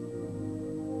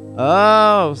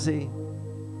 Oh, see.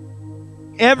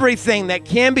 Everything that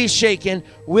can be shaken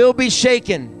will be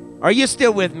shaken. Are you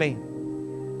still with me?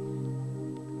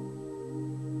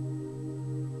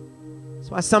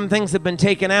 That's why some things have been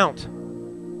taken out.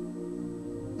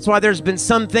 That's why there's been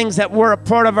some things that were a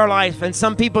part of our life and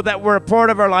some people that were a part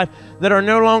of our life that are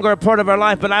no longer a part of our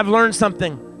life. But I've learned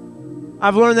something.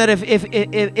 I've learned that if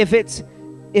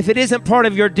it isn't part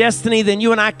of your destiny, then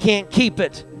you and I can't keep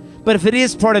it. But if it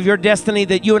is part of your destiny,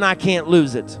 that you and I can't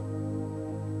lose it.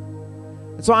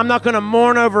 So I'm not going to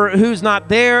mourn over who's not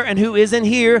there and who isn't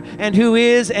here and who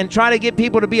is, and try to get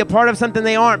people to be a part of something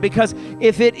they aren't, because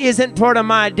if it isn't part of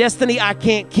my destiny, I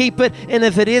can't keep it. And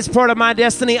if it is part of my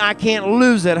destiny, I can't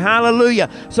lose it. Hallelujah.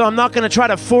 So I'm not going to try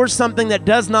to force something that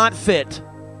does not fit.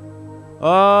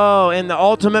 Oh, in the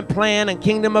ultimate plan and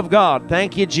kingdom of God.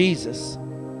 Thank you, Jesus.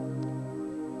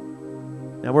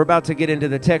 Now we're about to get into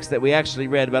the text that we actually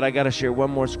read, but I got to share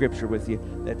one more scripture with you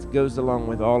that goes along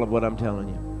with all of what I'm telling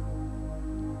you.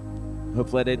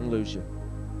 Hopefully I didn't lose you.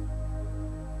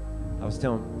 I was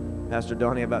telling Pastor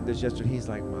Donnie about this yesterday. He's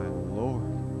like, my Lord.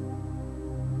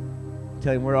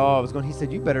 Tell him where all I was going. He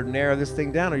said, you better narrow this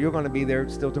thing down or you're going to be there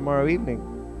still tomorrow evening.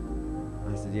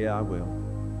 I said, yeah, I will.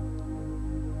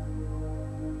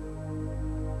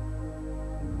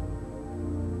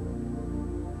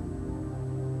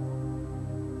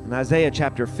 In Isaiah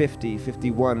chapter 50,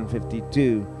 51,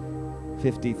 52,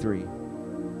 53.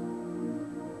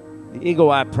 The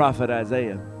eagle-eyed prophet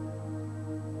Isaiah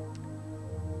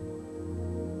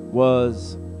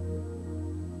was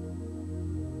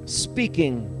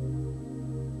speaking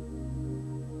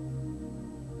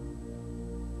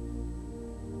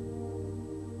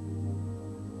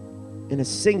in a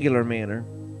singular manner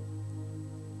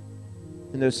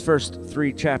in those first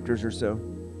 3 chapters or so,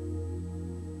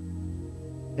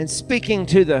 and speaking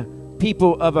to the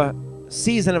people of a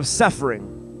season of suffering,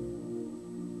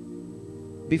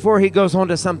 before he goes on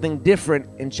to something different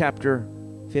in chapter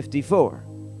 54.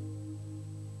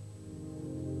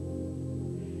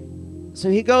 So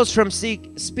he goes from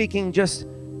speaking just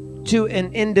to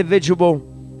an individual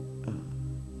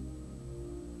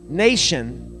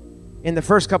nation in the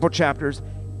first couple chapters,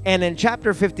 and in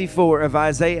chapter 54 of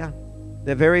Isaiah,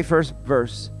 the very first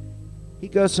verse, he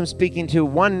goes from speaking to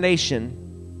one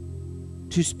nation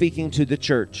to speaking to the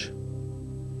church.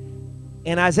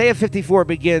 And Isaiah 54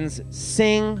 begins,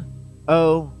 sing,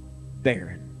 O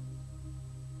barren.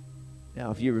 Now,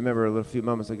 if you remember a few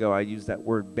moments ago, I used that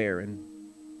word barren.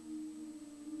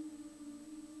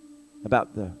 About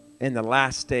in the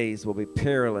last days will be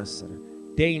perilous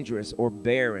and dangerous or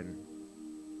barren.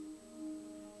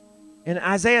 And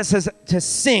Isaiah says to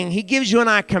sing. He gives you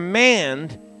and I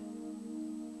command.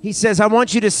 He says, I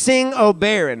want you to sing, O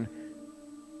barren.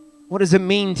 What does it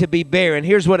mean to be barren?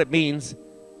 Here's what it means.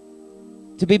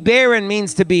 To be barren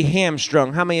means to be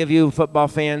hamstrung. How many of you football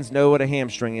fans know what a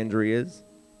hamstring injury is?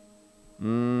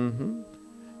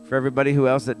 For everybody who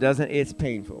else that doesn't, it's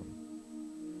painful.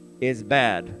 It's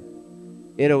bad.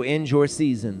 It'll end your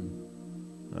season.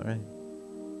 All right.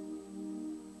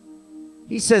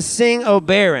 He says, sing, O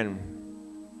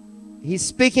barren. He's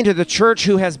speaking to the church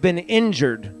who has been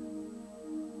injured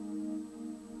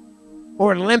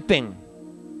or limping.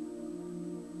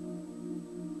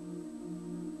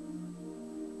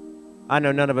 I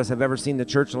know none of us have ever seen the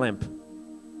church limp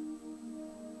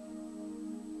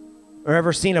or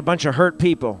ever seen a bunch of hurt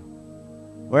people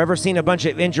or ever seen a bunch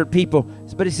of injured people.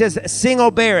 But he says, sing, O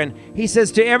barren. He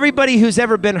says to everybody who's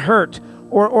ever been hurt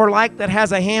or like that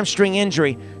has a hamstring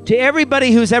injury, to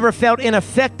everybody who's ever felt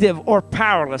ineffective or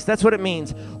powerless, that's what it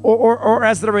means, or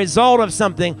as the result of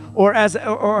something, or has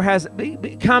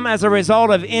become as a result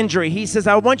of injury. He says,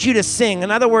 I want you to sing.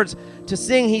 In other words, to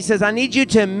sing, he says, I need you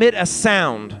to emit a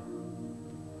sound.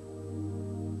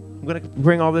 I'm going to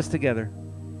bring all this together.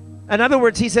 In other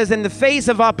words, he says, in the face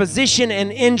of opposition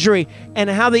and injury and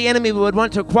how the enemy would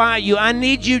want to quiet you, I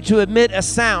need you to emit a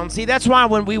sound. See, that's why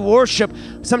when we worship,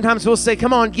 sometimes we'll say,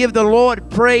 come on, give the Lord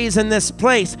praise in this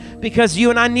place, because you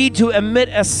and I need to emit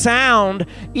a sound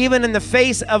even in the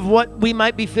face of what we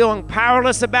might be feeling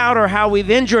powerless about or how we've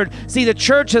injured. See, the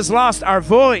church has lost our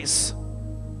voice.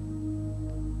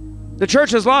 The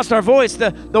church has lost our voice.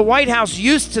 The White House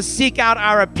used to seek out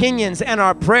our opinions and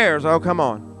our prayers. Oh, come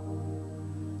on.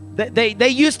 They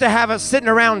used to have us sitting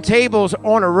around tables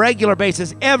on a regular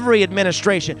basis, every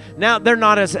administration. Now, they're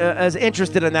not as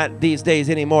interested in that these days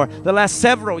anymore. The last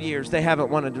several years, they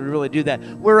haven't wanted to really do that.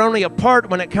 We're only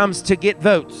apart when it comes to get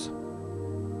votes.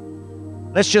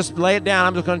 Let's just lay it down.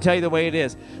 I'm just going to tell you the way it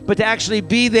is. But to actually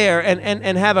be there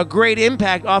and have a great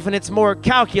impact, often it's more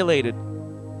calculated.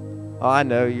 Oh, I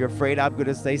know, you're afraid I'm going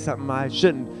to say something I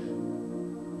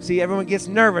shouldn't. See, everyone gets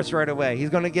nervous right away. He's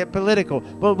going to get political.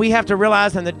 But we have to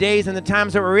realize in the days and the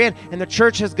times that we're in, and the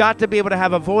church has got to be able to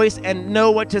have a voice and know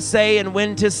what to say and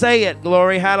when to say it.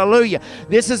 Glory, hallelujah.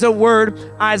 This is a word,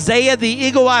 Isaiah, the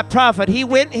eagle-eyed prophet. He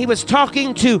was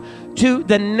talking to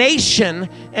the nation,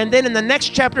 and then in the next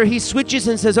chapter he switches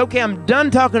and says, okay, I'm done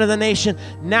talking to the nation.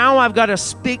 Now I've got to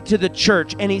speak to the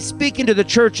church. And he's speaking to the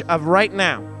church of right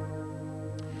now.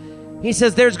 He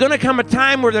says there's going to come a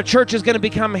time where the church is going to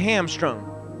become hamstrung.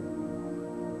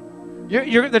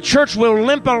 The church will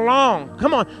limp along.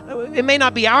 Come on. It may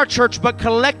not be our church, but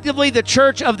collectively the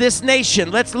church of this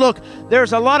nation. Let's look.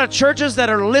 There's a lot of churches that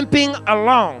are limping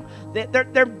along.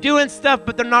 They're doing stuff,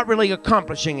 but they're not really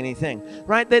accomplishing anything,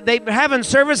 right? They're having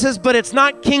services, but it's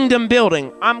not kingdom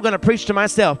building. I'm going to preach to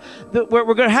myself. We're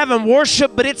going to have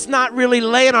worship, but it's not really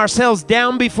laying ourselves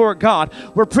down before God.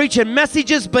 We're preaching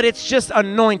messages, but it's just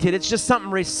anointed. It's just something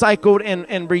recycled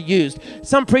and reused.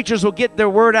 Some preachers will get their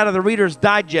word out of the Reader's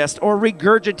Digest or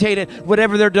regurgitate it,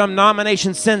 whatever their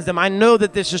denomination sends them. I know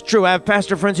that this is true. I have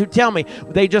pastor friends who tell me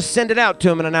they just send it out to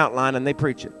them in an outline and they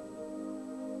preach it.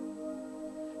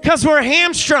 Because we're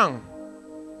hamstrung.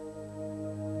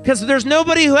 Because there's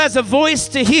nobody who has a voice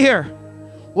to hear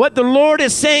what the Lord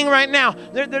is saying right now.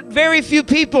 There are very few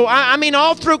people. I mean,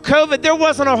 all through COVID, there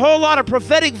wasn't a whole lot of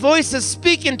prophetic voices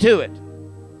speaking to it.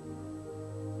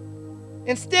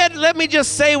 Instead, let me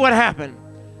just say what happened.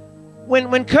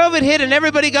 When COVID hit and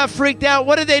everybody got freaked out,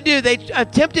 what did they do? They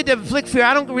attempted to inflict fear.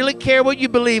 I don't really care what you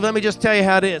believe. Let me just tell you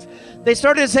how it is. They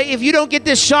started to say, if you don't get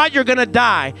this shot, you're going to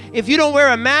die. If you don't wear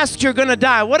a mask, you're going to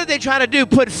die. What did they try to do?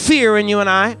 Put fear in you and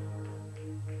I.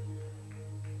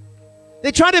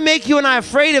 They tried to make you and I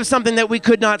afraid of something that we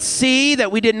could not see,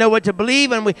 that we didn't know what to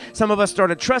believe, and some of us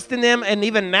started trusting them, and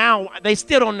even now, they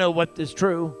still don't know what is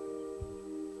true.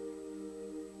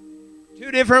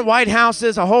 2 different White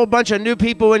Houses, a whole bunch of new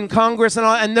people in Congress and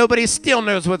all, and nobody still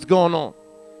knows what's going on.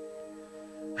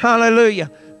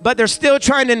 Hallelujah. But they're still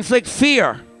trying to inflict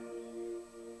fear.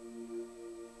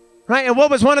 Right? And what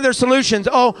was one of their solutions?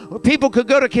 Oh, people could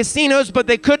go to casinos, but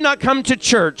they could not come to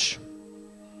church.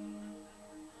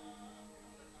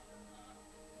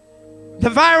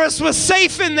 The virus was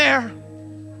safe in there,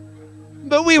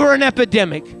 but we were an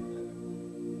epidemic.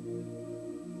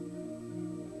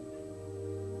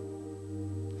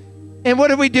 And what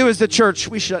did we do as the church?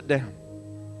 We shut down.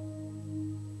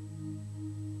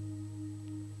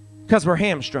 Because we're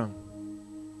hamstrung.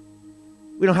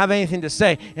 We don't have anything to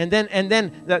say. And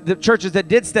then the churches that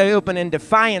did stay open in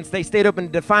defiance, they stayed open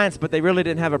in defiance, but they really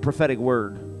didn't have a prophetic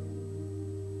word.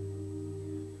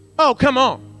 Oh, come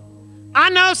on. I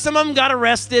know some of them got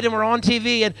arrested and were on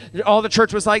TV and all the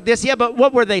church was like this. Yeah, but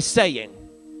what were they saying?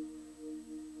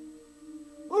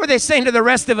 What were they saying to the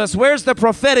rest of us? Where's the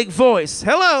prophetic voice?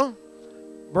 Hello.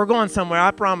 We're going somewhere,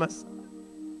 I promise.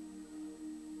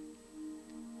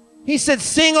 He said,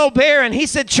 sing, O barren. He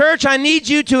said, church, I need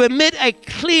you to emit a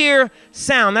clear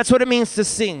sound. That's what it means to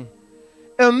sing.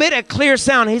 Emit a clear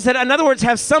sound. He said, in other words,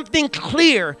 have something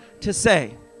clear to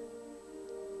say.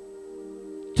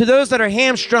 To those that are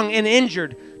hamstrung and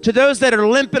injured, to those that are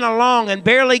limping along and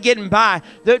barely getting by,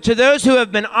 to those who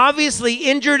have been obviously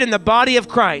injured in the body of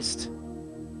Christ.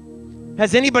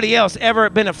 Has anybody else ever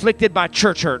been afflicted by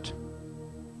church hurt?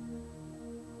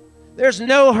 There's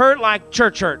no hurt like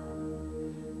church hurt.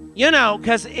 You know,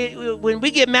 because when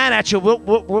we get mad at you,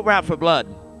 we're out for blood.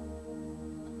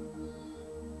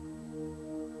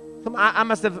 I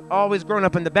must have always grown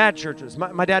up in the bad churches.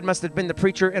 My dad must have been the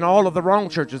preacher in all of the wrong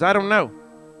churches. I don't know.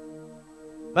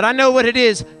 But I know what it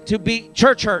is to be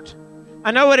church hurt.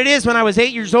 I know what it is when I was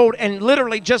 8 years old and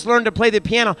literally just learned to play the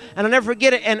piano. And I'll never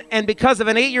forget it. And because of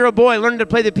an 8-year-old boy learning to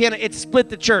play the piano, it split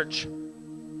the church.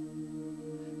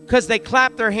 Because they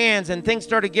clapped their hands and things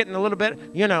started getting a little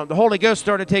bit, the Holy Ghost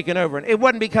started taking over. And it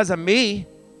wasn't because of me,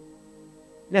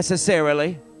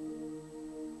 necessarily.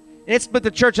 And it split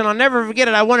the church, and I'll never forget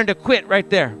it. I wanted to quit right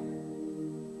there.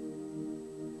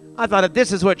 I thought, if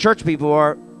this is what church people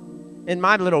are, in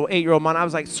my little 8-year-old mind, I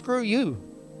was like, screw you.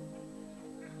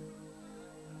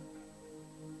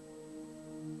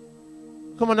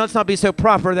 Come on, let's not be so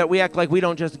proper that we act like we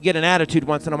don't just get an attitude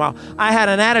once in a while. I had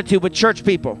an attitude with church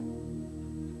people.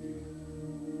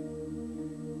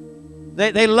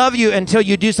 They love you until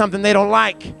you do something they don't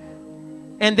like.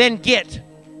 And then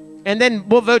and then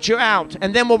we'll vote you out.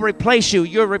 And then we'll replace you.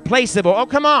 You're replaceable. Oh,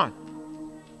 come on.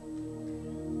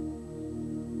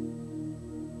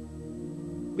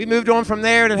 We moved on from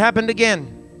there, and it happened again.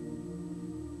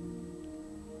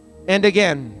 And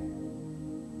again.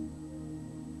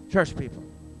 Church people.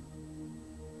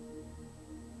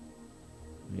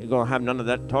 You're going to have none of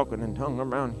that talking in tongue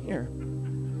around here.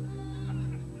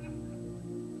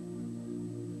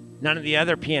 None of the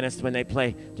other pianists, when they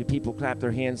play, do people clap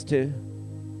their hands too?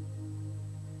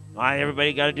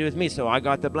 Everybody got to do with me, so I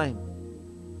got the blame.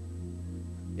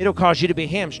 It'll cause you to be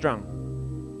hamstrung.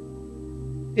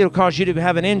 It'll cause you to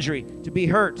have an injury, to be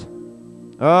hurt.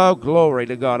 Oh, glory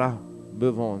to God. I'll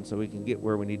move on so we can get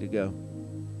where we need to go.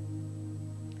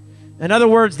 In other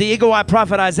words, the eagle-eyed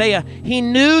prophet Isaiah, he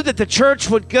knew that the church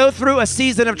would go through a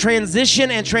season of transition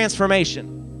and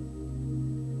transformation.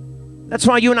 That's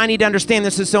why you and I need to understand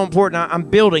this is so important. I'm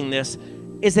building this.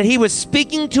 Is that he was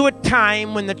speaking to a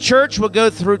time when the church will go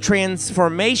through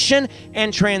transformation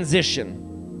and transition.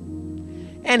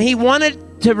 And he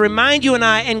wanted to remind you and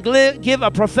I and give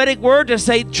a prophetic word to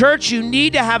say, church, you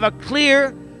need to have a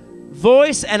clear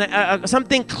voice and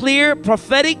something clear,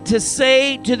 prophetic to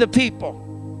say to the people.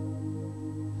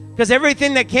 Because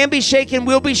everything that can be shaken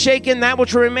will be shaken. That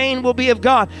which will remain will be of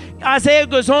God. Isaiah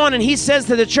goes on and he says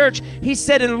to the church, he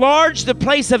said, enlarge the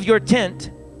place of your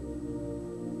tent.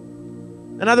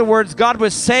 In other words, God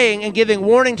was saying and giving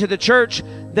warning to the church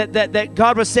that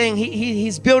God was saying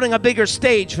he's building a bigger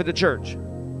stage for the church.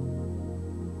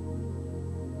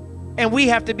 And we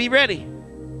have to be ready.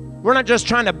 We're not just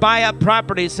trying to buy up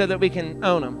properties so that we can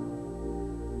own them.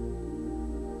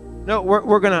 No,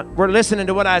 we're listening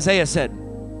to what Isaiah said.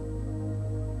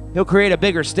 He'll create a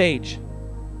bigger stage,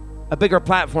 a bigger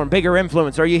platform, bigger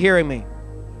influence. Are you hearing me?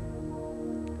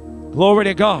 Glory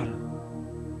to God.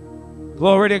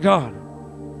 Glory to God.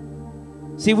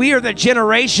 See, we are the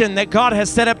generation that God has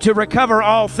set up to recover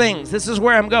all things. This is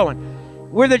where I'm going.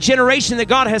 We're the generation that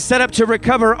God has set up to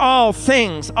recover all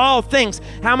things, all things.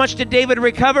 How much did David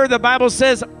recover? The Bible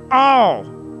says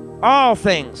all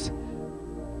things.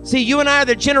 See, you and I are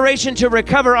the generation to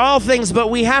recover all things, but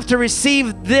we have to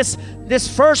receive this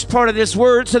first part of this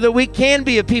word so that we can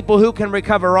be a people who can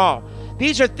recover all.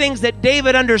 These are things that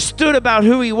David understood about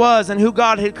who he was and who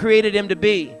God had created him to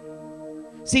be.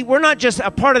 See, we're not just a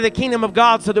part of the kingdom of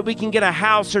God so that we can get a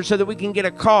house or so that we can get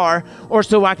a car or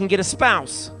so I can get a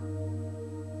spouse.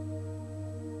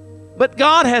 But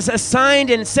God has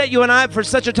assigned and set you and I for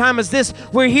such a time as this.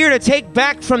 We're here to take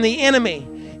back from the enemy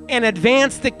and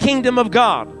advance the kingdom of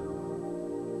God.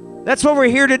 That's what we're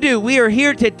here to do. We are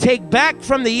here to take back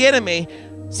from the enemy.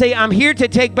 Say, I'm here to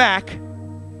take back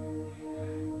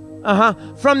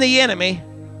from the enemy.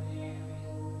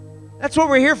 That's what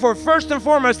we're here for. First and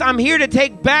foremost, I'm here to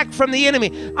take back from the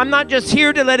enemy. I'm not just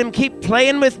here to let him keep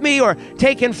playing with me or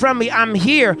taking from me. I'm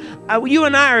here. You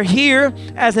and I are here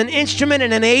as an instrument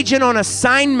and an agent on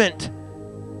assignment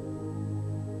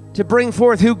to bring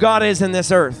forth who God is in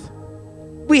this earth.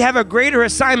 We have a greater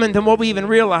assignment than what we even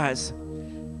realize.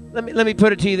 Let me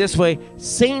put it to you this way.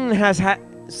 Satan has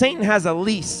a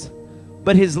lease,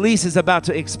 but his lease is about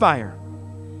to expire.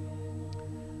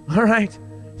 All right?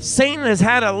 Satan has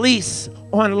had a lease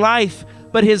on life,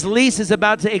 but his lease is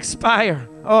about to expire.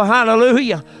 Oh,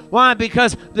 hallelujah. Why?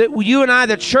 Because you and I,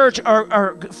 the church,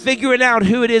 are figuring out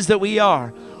who it is that we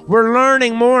are. We're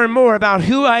learning more and more about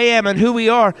who I am and who we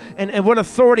are and what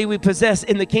authority we possess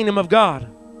in the kingdom of God.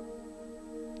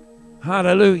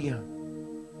 Hallelujah.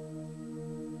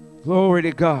 Glory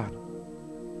to God.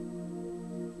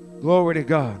 Glory to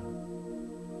God.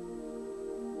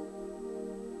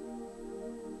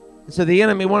 So the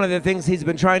enemy, one of the things he's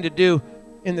been trying to do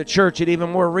in the church, and even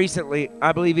more recently,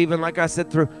 I believe even like I said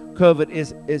through COVID,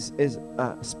 is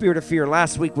spirit of fear.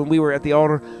 Last week when we were at the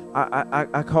altar,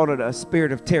 I called it a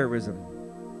spirit of terrorism,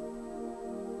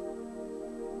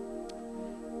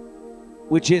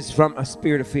 which is from a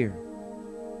spirit of fear.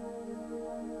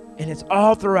 And it's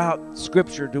all throughout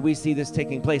Scripture do we see this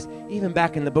taking place. Even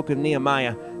back in the book of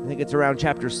Nehemiah, I think it's around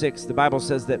chapter 6, the Bible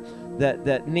says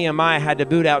that Nehemiah had to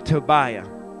boot out Tobiah,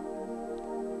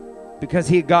 because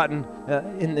he had gotten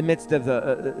in the midst of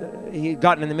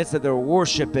the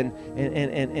worship and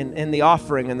the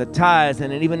offering and the tithes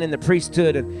and even in the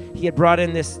priesthood, and he had brought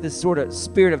in this sort of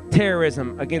spirit of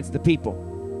terrorism against the people.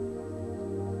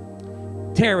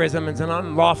 Terrorism is an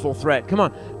unlawful threat. Come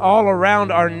on, all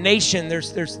around our nation,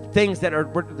 there's things that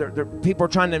people are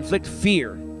trying to inflict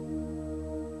fear.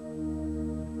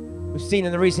 We've seen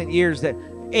in the recent years that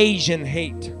Asian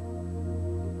hate.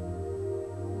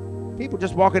 People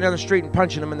just walking down the street and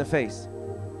punching them in the face.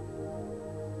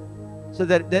 So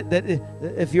that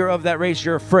if you're of that race,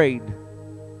 you're afraid.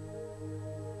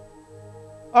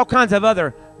 All kinds of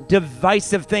other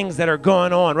divisive things that are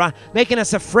going on, right? Making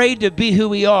us afraid to be who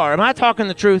we are. Am I talking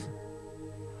the truth?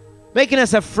 Making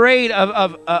us afraid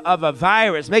of a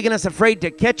virus, making us afraid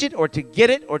to catch it or to get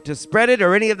it or to spread it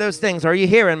or any of those things. Are you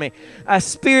hearing me? A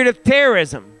spirit of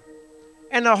terrorism.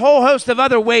 And a whole host of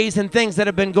other ways and things that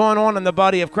have been going on in the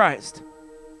body of Christ.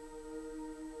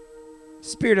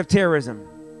 Spirit of terrorism.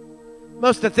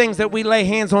 Most of the things that we lay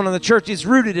hands on in the church is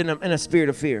rooted in a spirit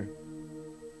of fear.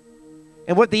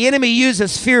 And what the enemy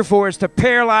uses fear for is to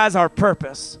paralyze our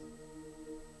purpose.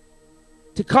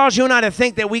 To cause you and I to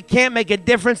think that we can't make a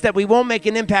difference, that we won't make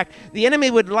an impact. The enemy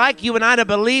would like you and I to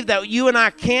believe that you and I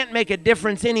can't make a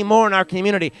difference anymore in our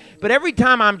community. But every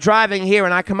time I'm driving here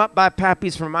and I come up by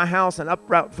Pappy's from my house and up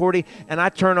Route 40 and I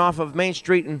turn off of Main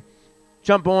Street and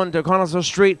jump on to Connellsville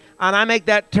Street and I make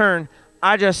that turn,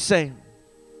 I just say,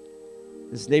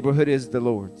 this neighborhood is the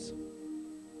Lord's.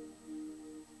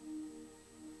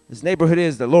 This neighborhood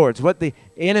is the Lord's. What the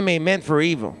enemy meant for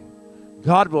evil,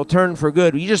 God will turn for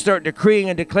good. You just start decreeing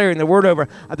and declaring the word over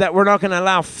that we're not going to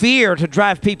allow fear to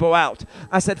drive people out.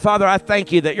 I said, Father, I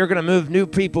thank you that you're going to move new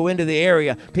people into the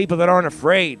area, people that aren't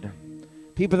afraid,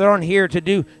 people that aren't here to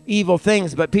do evil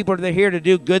things, but people that are here to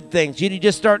do good things. You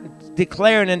just start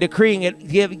declaring and decreeing it,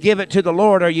 give it to the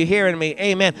Lord. Are you hearing me?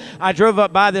 Amen. I drove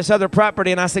up by this other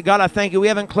property and I said, God, I thank you. We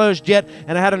haven't closed yet.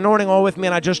 And I had anointing oil with me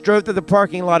and I just drove through the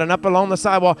parking lot and up along the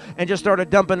sidewalk and just started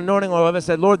dumping anointing oil. I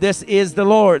said, Lord, this is the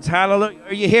Lord's. Hallelujah.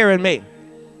 Are you hearing me?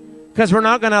 Because we're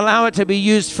not going to allow it to be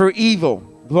used for evil.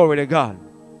 Glory to God.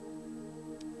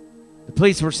 The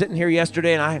police were sitting here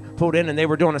yesterday and I pulled in and they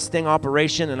were doing a sting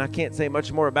operation, and I can't say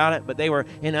much more about it, but they were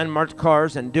in unmarked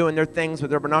cars and doing their things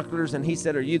with their binoculars, and he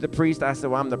said, are you the priest? I said,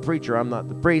 well, I'm the preacher. I'm not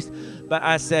the priest. But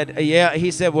I said, yeah. He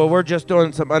said, well, we're just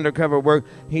doing some undercover work.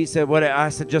 He said, what? I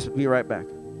said, just be right back.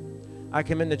 I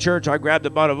came into church. I grabbed a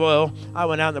bottle of oil. I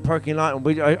went out in the parking lot,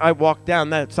 and I walked down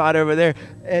that side over there,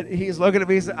 and he's looking at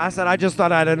me. I said, I just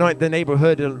thought I'd anoint the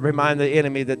neighborhood to remind the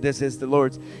enemy that this is the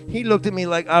Lord's. He looked at me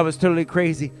like I was totally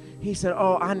crazy. He said,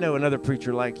 oh, I know another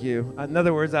preacher like you. In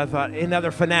other words, I thought,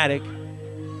 another fanatic.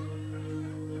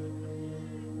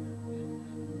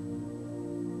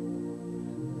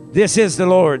 This is the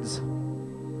Lord's.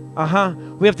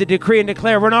 We have to decree and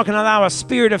declare we're not going to allow a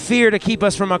spirit of fear to keep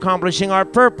us from accomplishing our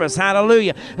purpose.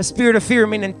 Hallelujah. A spirit of fear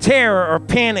meaning terror or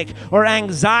panic or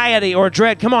anxiety or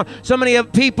dread. Come on. So many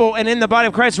people and in the body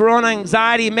of Christ we're on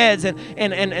anxiety meds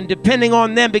and depending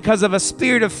on them because of a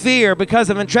spirit of fear, because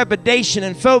of intrepidation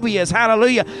and phobias.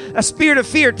 Hallelujah. A spirit of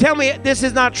fear. Tell me this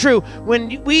is not true.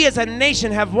 When we as a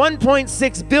nation have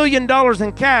 $1.6 billion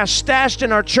in cash stashed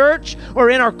in our church or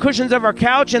in our cushions of our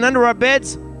couch and under our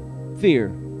beds,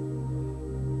 fear.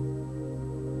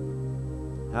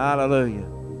 Hallelujah.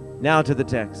 Now to the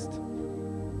text.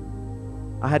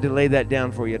 I had to lay that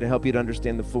down for you to help you to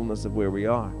understand the fullness of where we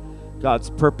are. God's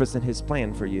purpose and his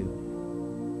plan for you.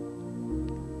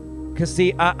 Because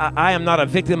see, I am not a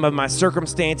victim of my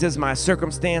circumstances. My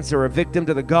circumstances are a victim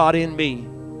to the God in me.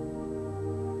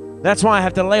 That's why I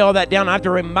have to lay all that down. I have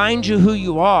to remind you who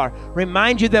you are.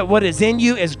 Remind you that what is in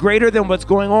you is greater than what's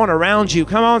going on around you.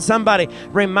 Come on, somebody.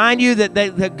 Remind you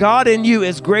that God in you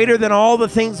is greater than all the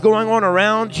things going on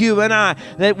around you and I.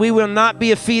 That we will not be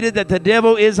defeated, that the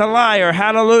devil is a liar.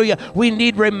 Hallelujah. We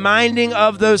need reminding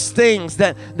of those things.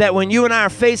 That when you and I are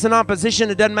facing opposition,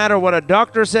 it doesn't matter what a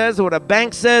doctor says or what a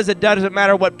bank says. It doesn't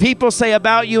matter what people say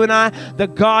about you and I. The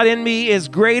God in me is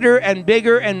greater and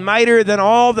bigger and mightier than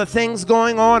all the things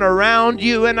going on around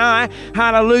you and I.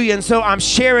 Hallelujah. And so I'm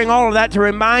sharing all of that to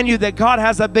remind you that God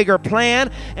has a bigger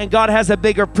plan and God has a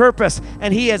bigger purpose,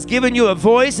 and he has given you a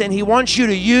voice and he wants you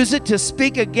to use it to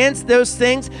speak against those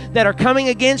things that are coming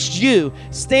against you.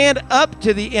 Stand up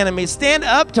to the enemy. Stand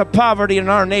up to poverty in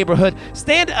our neighborhood.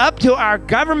 Stand up to our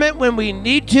government when we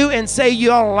need to and say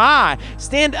you'll lie.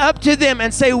 Stand up to them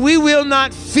and say we will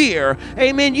not fear.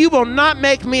 Amen. You will not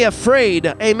make me afraid.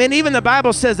 Amen. Even the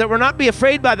Bible says that we're not be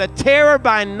afraid by the terror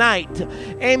by night.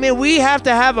 Amen. We have to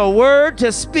have a word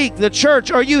to speak. The church,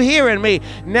 are you hearing me?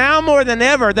 Now more than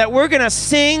ever that we're going to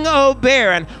sing, O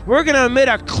barren. We're going to emit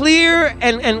a clear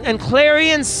and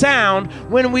clarion sound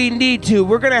when we need to.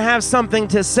 We're going to have something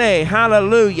to say.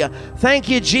 Hallelujah. Thank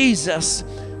you, Jesus.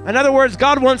 In other words,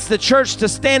 God wants the church to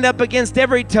stand up against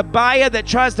every Tobiah that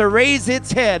tries to raise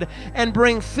its head and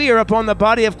bring fear upon the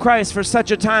body of Christ for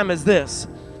such a time as this.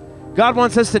 God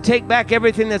wants us to take back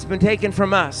everything that's been taken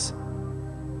from us.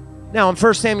 Now, in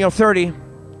 1 Samuel 30,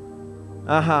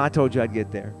 I told you I'd get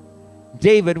there.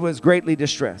 David was greatly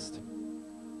distressed.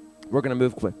 We're going to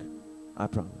move quick, I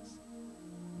promise.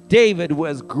 David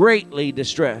was greatly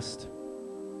distressed.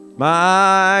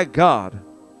 My God.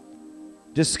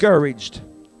 Discouraged.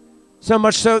 So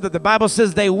much so that the Bible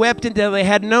says they wept until they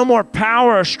had no more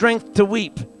power or strength to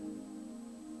weep.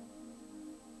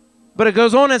 But it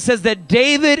goes on and says that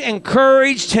David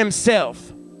encouraged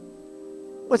himself.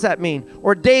 What's that mean?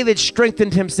 Or David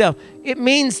strengthened himself. It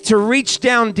means to reach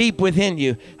down deep within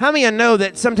you. How many of you know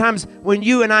that sometimes when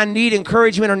you and I need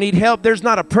encouragement or need help, there's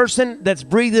not a person that's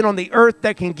breathing on the earth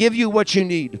that can give you what you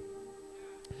need?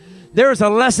 There is a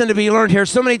lesson to be learned here.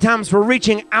 So many times we're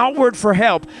reaching outward for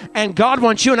help, and God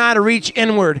wants you and I to reach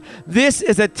inward. This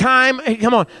is a time, hey,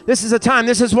 come on, this is a time.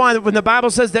 This is why when the Bible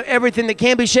says that everything that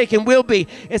can be shaken will be,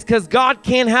 it's because God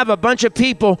can't have a bunch of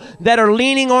people that are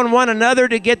leaning on one another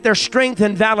to get their strength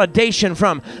and validation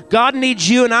from. God needs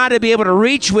you and I to be able to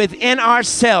reach within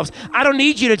ourselves. I don't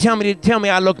need you to tell me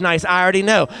I look nice. I already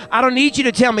know. I don't need you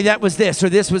to tell me that was this or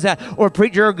this was that, or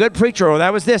you're a good preacher, or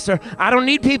that was this, or I don't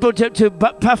need people to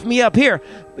puff me up here,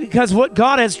 because what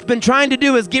God has been trying to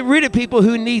do is get rid of people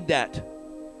who need that.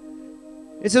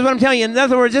 This is what I'm telling you. In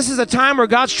other words, this is a time where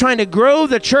God's trying to grow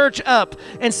the church up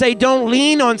and say, don't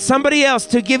lean on somebody else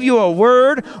to give you a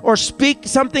word or speak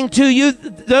something to you.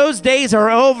 Those days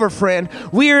are over, friend.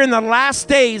 We are in the last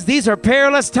days. These are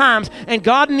perilous times, and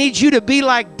God needs you to be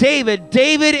like David.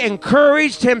 David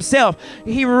encouraged himself.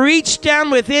 He reached down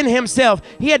within himself.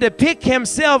 He had to pick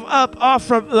himself up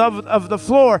off of the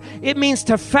floor. It means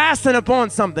to fasten upon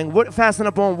something. Fasten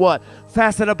upon what?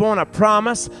 Fasten upon a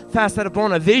promise, fasten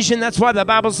upon a vision. That's why the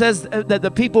Bible says that the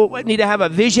people need to have a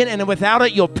vision, and without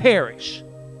it, you'll perish.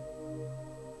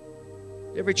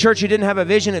 Every church who didn't have a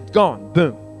vision, it's gone.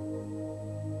 Boom.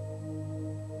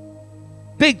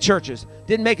 Big churches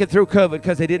didn't make it through COVID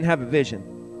because they didn't have a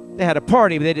vision. They had a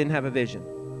party, but they didn't have a vision.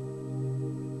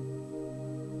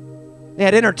 They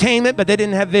had entertainment, but they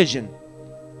didn't have vision.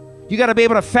 You got to be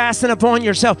able to fasten upon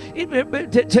yourself.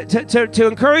 To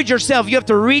encourage yourself, you have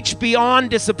to reach beyond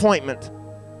disappointment.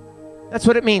 That's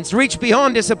what it means. Reach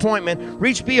beyond disappointment.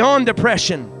 Reach beyond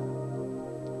depression.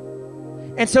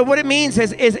 And so what it means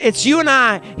is it's you and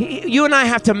I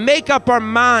have to make up our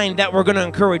mind that we're going to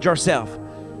encourage ourselves.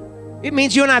 It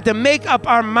means you and I have to make up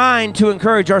our mind to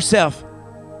encourage ourselves.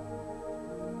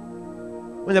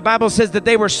 When the Bible says that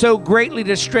they were so greatly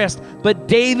distressed, but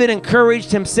David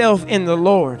encouraged himself in the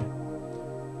Lord.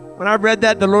 When I read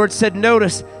that, the Lord said,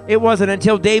 notice, it wasn't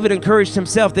until David encouraged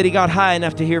himself that he got high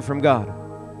enough to hear from God.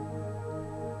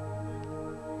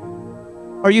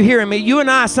 Are you hearing me? You and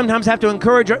I sometimes have to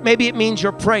encourage. Maybe it means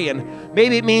you're praying.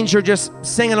 Maybe it means you're just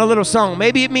singing a little song.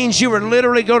 Maybe it means you were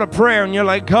literally go to prayer and you're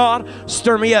like, God,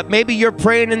 stir me up. Maybe you're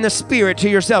praying in the Spirit to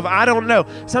yourself. I don't know.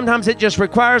 Sometimes it just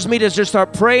requires me to just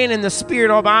start praying in the Spirit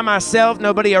all by myself,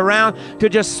 nobody around, to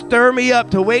just stir me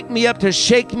up, to wake me up, to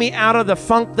shake me out of the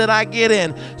funk that I get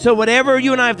in. So whatever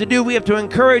you and I have to do, we have to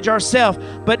encourage ourselves.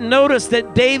 But notice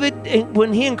that David,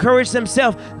 when he encouraged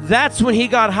himself, that's when he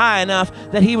got high enough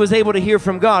that he was able to hear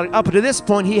from God. Up to this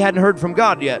point, he hadn't heard from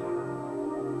God yet.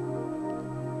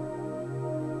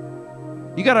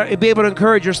 You got to be able to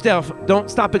encourage yourself.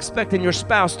 Don't stop expecting your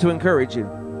spouse to encourage you.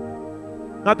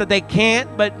 Not that they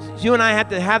can't, but you and I have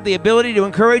to have the ability to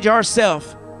encourage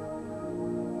ourselves.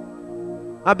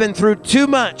 I've been through too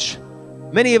much.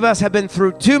 Many of us have been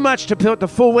through too much to put the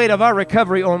full weight of our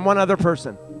recovery on one other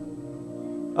person.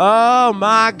 Oh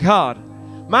my God.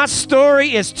 My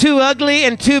story is too ugly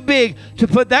and too big to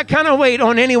put that kind of weight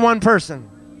on any one person.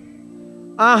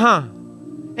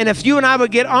 And if you and I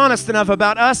would get honest enough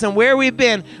about us and where we've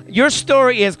been, your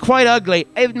story is quite ugly.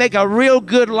 It would make a real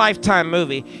good Lifetime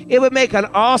movie. It would make an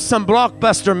awesome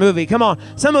blockbuster movie. Come on.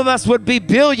 Some of us would be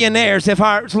billionaires if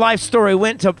our life story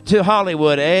went to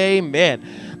Hollywood.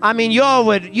 Amen. I mean, you all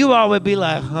would be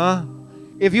like, huh?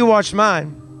 If you watched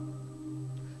mine.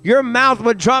 Your mouth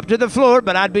would drop to the floor,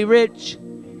 but I'd be rich.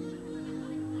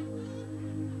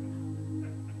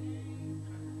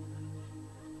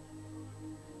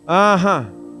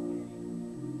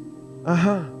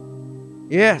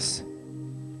 Yes.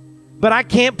 But I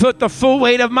can't put the full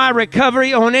weight of my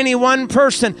recovery on any one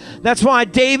person. That's why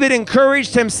David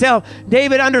encouraged himself.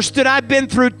 David understood, I've been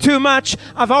through too much.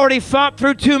 I've already fought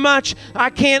through too much.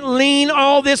 I can't lean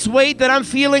all this weight that I'm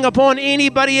feeling upon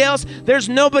anybody else. There's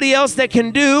nobody else that can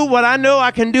do what I know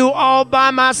I can do all by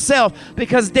myself.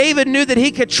 Because David knew that he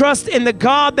could trust in the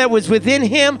God that was within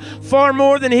him far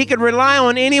more than he could rely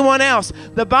on anyone else.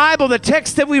 The Bible, the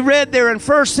text that we read there in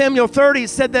 1 Samuel 30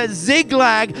 said that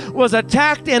Ziklag was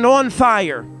attacked and on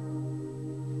fire.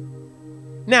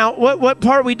 Now, what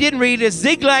part we didn't read is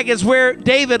Ziklag is where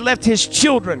David left his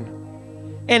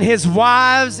children and his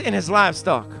wives and his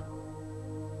livestock.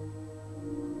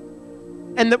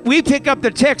 And we pick up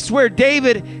the text where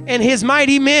David and his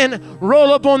mighty men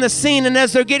roll up on the scene, and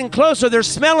as they're getting closer, they're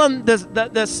smelling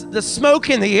the smoke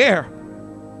in the air.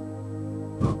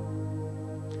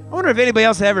 I wonder if anybody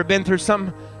else had ever been through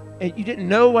something and you didn't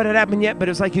know what had happened yet, but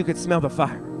it was like you could smell the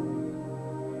fire.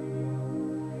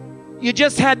 You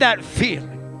just had that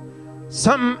feeling.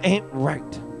 Something ain't right.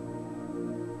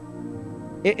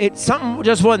 Something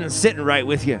just wasn't sitting right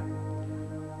with you.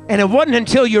 And it wasn't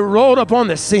until you rolled up on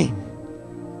the scene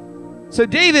So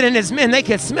David and his men, they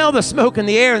could smell the smoke in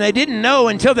the air, and they didn't know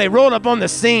until they rolled up on the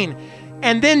scene.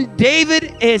 And then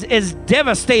David is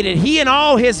devastated. He and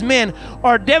all his men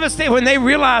are devastated when they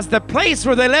realize the place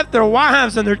where they left their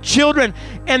wives and their children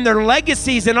and their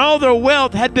legacies and all their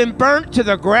wealth had been burnt to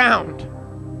the ground.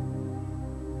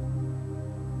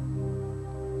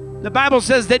 The Bible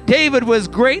says that David was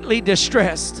greatly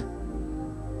distressed.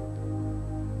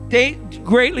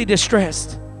 Greatly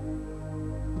distressed.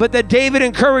 But that David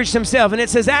encouraged himself. And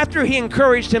it says after he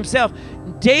encouraged himself,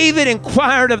 David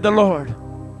inquired of the Lord.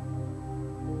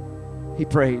 He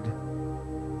prayed.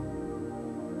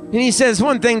 And he says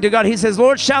one thing to God. He says,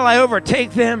 Lord, shall I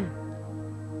overtake them?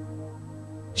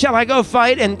 Shall I go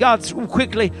fight? And God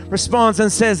quickly responds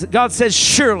and says, God says,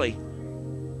 surely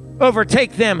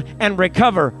overtake them and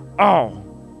recover all.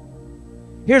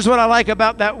 Here's what I like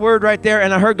about that word right there.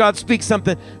 And I heard God speak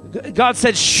something. God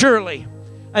said, surely.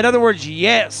 In other words,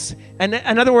 yes. And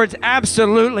in other words,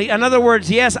 absolutely. In other words,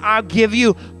 yes, I'll give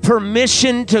you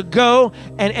permission to go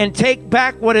and take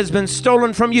back what has been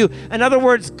stolen from you. In other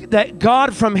words, that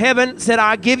God from heaven said,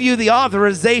 I'll give you the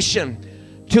authorization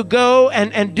to go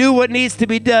and do what needs to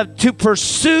be done, to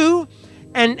pursue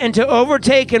and to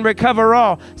overtake and recover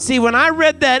all. See, when I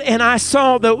read that and I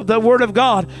saw the word of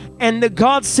God, and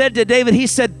God said to David, he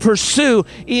said, pursue,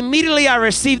 immediately I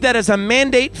received that as a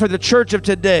mandate for the church of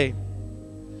today.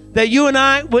 That you and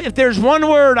I, if there's one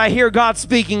word I hear God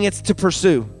speaking, it's to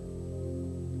pursue.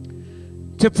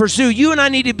 To pursue. You and I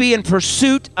need to be in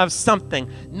pursuit of something,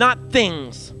 not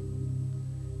things.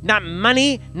 Not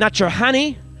money, not your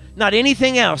honey, not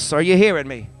anything else. Are you hearing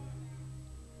me?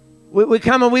 We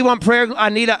come and we want prayer. I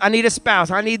need a spouse.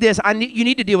 I need this. You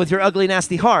need to deal with your ugly,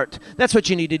 nasty heart. That's what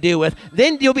you need to deal with.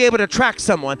 Then you'll be able to attract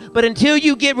someone. But until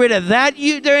you get rid of that,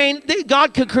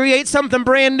 God could create something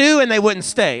brand new and they wouldn't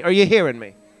stay. Are you hearing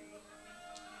me?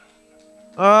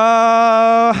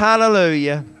 Oh,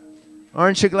 hallelujah.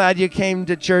 Aren't you glad you came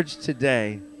to church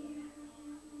today?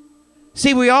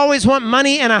 See, we always want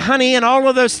money and a honey and all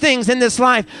of those things in this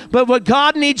life. But what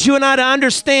God needs you and I to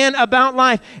understand about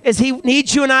life is he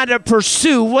needs you and I to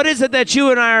pursue. What is it that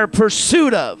you and I are in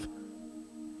pursuit of?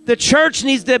 The church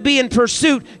needs to be in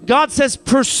pursuit. God says,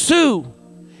 pursue,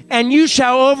 and you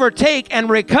shall overtake and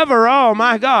recover all,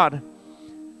 my God.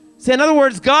 See, in other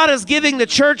words, God is giving the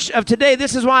church of today,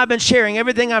 this is why I've been sharing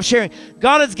everything I'm sharing.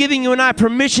 God is giving you and I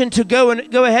permission to go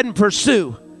ahead and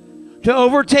pursue, to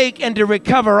overtake and to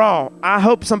recover all. I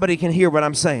hope somebody can hear what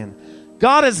I'm saying.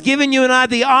 God has given you and I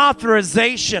the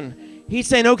authorization. He's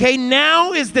saying, okay,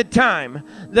 now is the time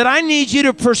that I need you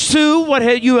to pursue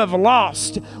what you have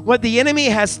lost, what the enemy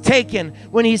has taken,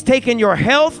 when he's taken your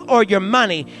health or your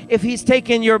money. If he's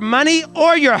taken your money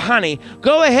or your honey,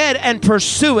 go ahead and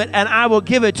pursue it and I will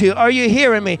give it to you. Are you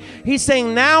hearing me? He's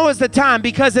saying now is the time,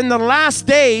 because in the last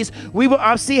days,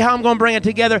 I'll see how I'm going to bring it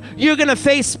together. You're going to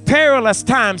face perilous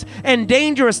times and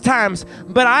dangerous times,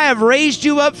 but I have raised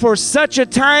you up for such a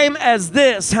time as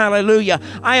this. Hallelujah.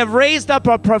 I have raised up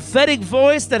a prophetic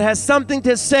voice that has something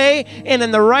to say, and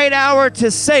in the right hour to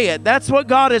say it. That's what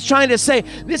God is trying to say.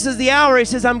 This is the hour. He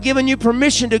says, I'm giving you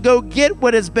permission to go get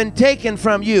what has been taken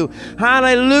from you.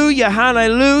 Hallelujah,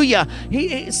 hallelujah.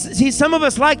 Some of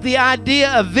us like the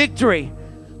idea of victory,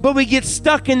 but we get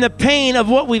stuck in the pain of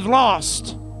what we've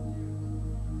lost.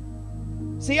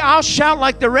 See, I'll shout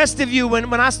like the rest of you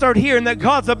when I start hearing that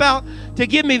God's about to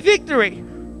give me victory.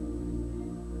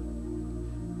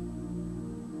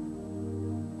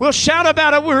 We'll shout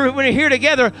about it when we're here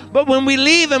together, but when we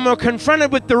leave and we're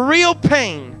confronted with the real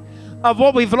pain of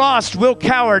what we've lost, we'll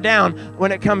cower down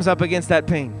when it comes up against that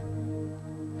pain.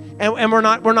 And we're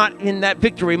not in that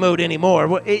victory mode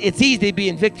anymore. It's easy to be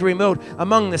in victory mode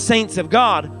among the saints of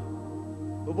God.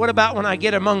 But what about when I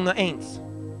get among the ain'ts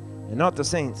and not the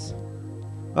saints?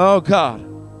 Oh, God.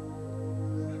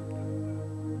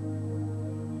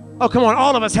 Oh, come on,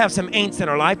 all of us have some ain'ts in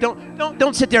our life.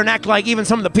 Don't sit there and act like even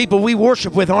some of the people we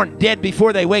worship with aren't dead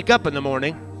before they wake up in the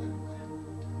morning.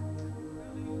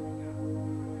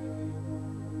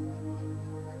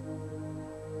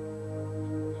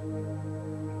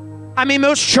 I mean,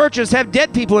 most churches have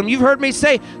dead people, and you've heard me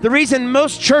say the reason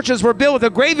most churches were built with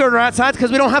a graveyard outside is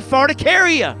because we don't have far to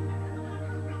carry you.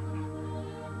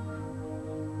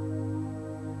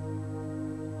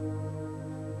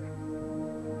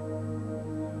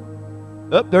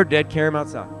 Oh, they're dead. Carry them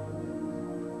outside.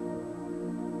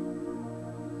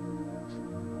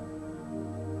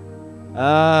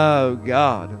 Oh,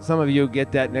 God. Some of you will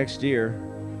get that next year.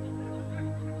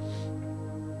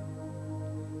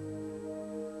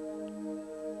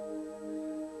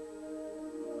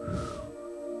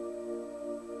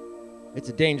 It's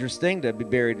a dangerous thing to be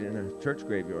buried in a church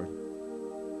graveyard.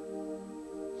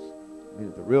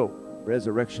 the real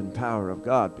resurrection power of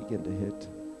God begin to hit.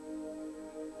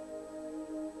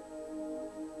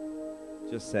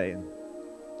 Just saying.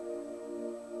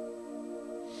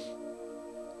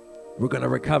 We're going to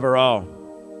recover all.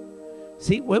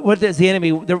 See, what does the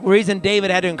enemy, the reason David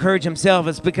had to encourage himself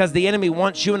is because the enemy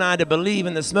wants you and I to believe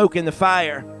in the smoke and the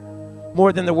fire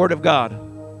more than the word of God.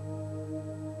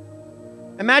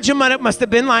 Imagine what it must have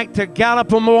been like to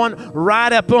gallop on,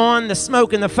 ride up on the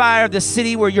smoke and the fire of the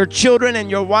city where your children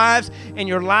and your wives and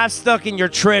your livestock and your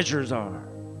treasures are.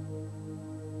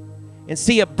 And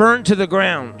see it burnt to the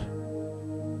ground.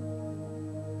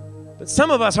 But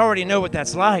some of us already know what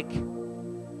that's like.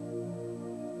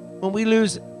 When we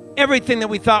lose everything that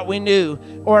we thought we knew,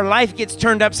 or our life gets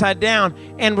turned upside down,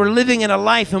 and we're living in a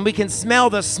life and we can smell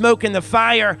the smoke and the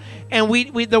fire, and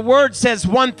we the word says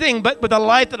one thing, but with the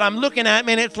life that I'm looking at,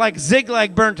 man, it's like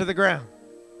Ziklag burnt to the ground.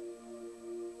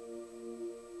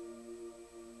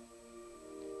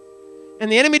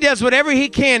 And the enemy does whatever he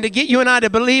can to get you and I to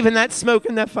believe in that smoke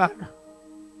and that fire.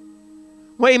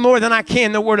 Way more than I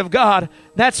can the word of God.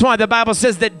 That's why the Bible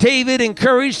says that David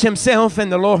encouraged himself in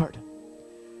the Lord.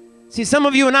 See, some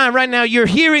of you and I right now, you're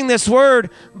hearing this word,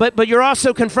 but you're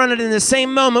also confronted in the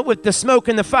same moment with the smoke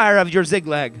and the fire of your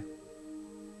Ziklag.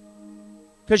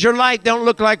 Because your life don't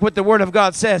look like what the word of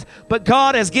God says. But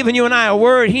God has given you and I a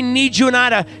word. He needs you and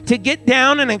I to get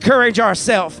down and encourage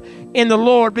ourselves in the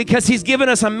Lord, because he's given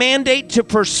us a mandate to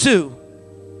pursue.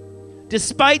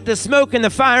 Despite the smoke and the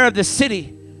fire of the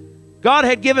city, God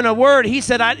had given a word. He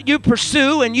said, you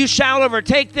pursue and you shall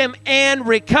overtake them and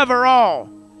recover all.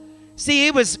 See,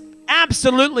 it was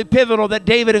absolutely pivotal that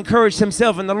David encouraged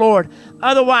himself in the Lord.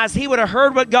 Otherwise, he would have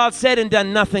heard what God said and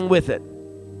done nothing with it.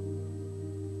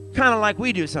 Kind of like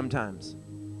we do sometimes.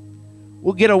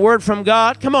 We'll get a word from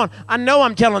God. Come on, I know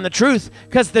I'm telling the truth,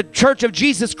 because the Church of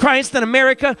Jesus Christ in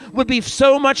America would be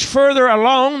so much further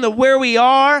along than where we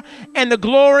are, and the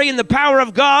glory and the power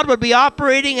of God would be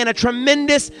operating in a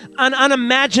tremendous,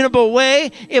 unimaginable way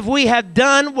if we had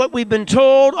done what we've been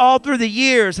told all through the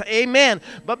years. Amen.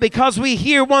 But because we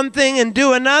hear one thing and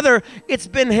do another, it's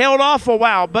been held off a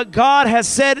while. But God has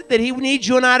said that he needs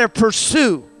you and I to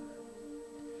pursue.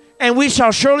 And we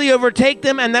shall surely overtake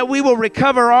them, and that we will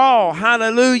recover all.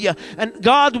 Hallelujah. And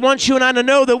God wants you and I to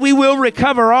know that we will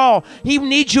recover all. He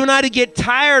needs you and I to get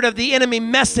tired of the enemy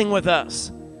messing with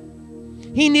us.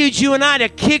 He needs you and I to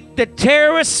kick the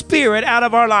terrorist spirit out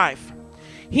of our life.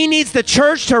 He needs the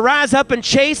church to rise up and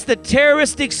chase the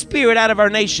terroristic spirit out of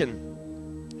our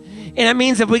nation. And it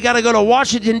means if we got to go to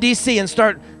Washington, D.C. and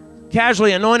start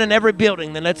casually anointing every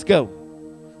building, then let's go.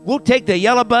 We'll take the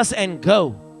yellow bus and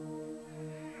go.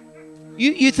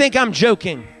 You think I'm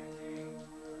joking?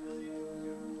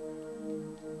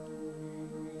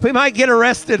 We might get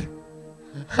arrested.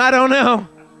 I don't know.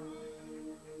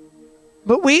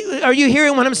 But are you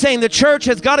hearing what I'm saying? The church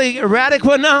has got to be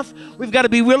radical enough. We've got to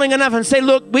be willing enough and say,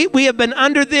 look, we have been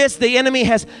under this. The enemy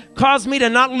has caused me to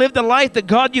not live the life that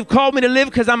God you've called me to live,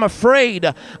 because I'm afraid.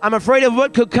 I'm afraid of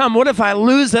what could come. What if I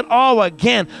lose it all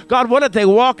again? God, what if they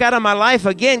walk out of my life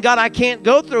again? God, I can't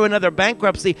go through another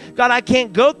bankruptcy. God, I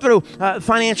can't go through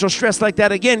financial stress like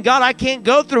that again. God, I can't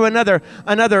go through another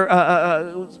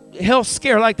health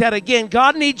scare like that again.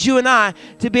 God needs you and I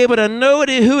to be able to know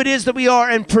who it is that we are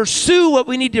and pursue what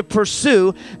we need to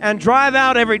pursue, and drive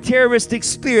out every terroristic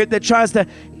spirit that tries to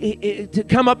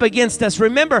come up against us.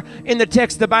 Remember, in the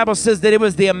text, the Bible says that it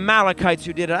was the Amalekites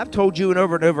who did it. I've told you and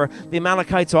over, the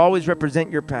Amalekites always represent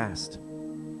your past.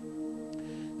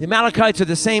 The Amalekites are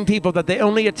the same people that they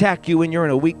only attack you when you're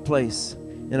in a weak place,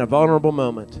 in a vulnerable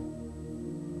moment.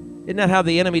 Isn't that how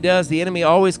the enemy does? The enemy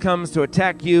always comes to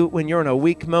attack you when you're in a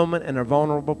weak moment and a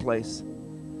vulnerable place.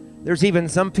 There's even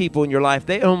some people in your life,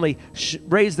 they only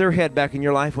raise their head back in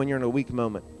your life when you're in a weak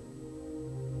moment.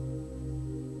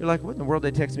 You're like, what in the world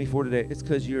they text me for today? It's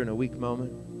because you're in a weak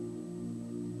moment.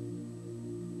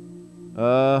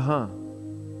 They're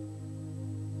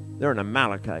an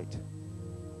Amalekite.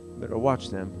 Better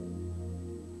watch them.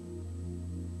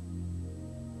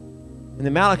 And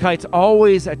the Amalekites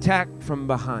always attack from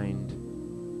behind.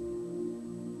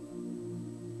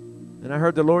 And I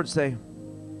heard the Lord say,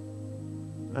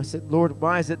 I said, Lord,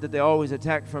 why is it that they always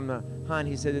attack from behind?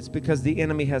 He said, it's because the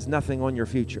enemy has nothing on your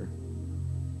future.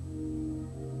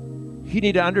 You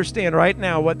need to understand right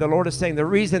now what the Lord is saying. The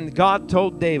reason God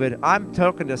told David, I'm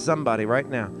talking to somebody right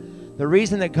now. The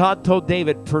reason that God told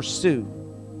David, pursue,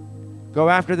 go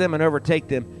after them and overtake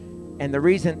them. And the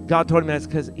reason God told him that is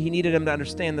because he needed him to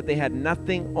understand that they had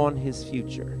nothing on his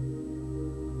future.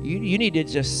 You need to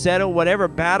just settle whatever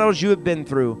battles you have been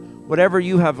through. Whatever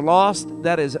you have lost,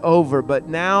 that is over. But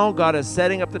now God is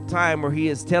setting up the time where he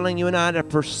is telling you and I to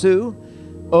pursue,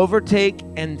 overtake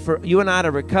and for you and I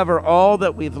to recover all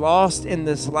that we've lost in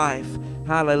this life.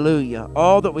 Hallelujah.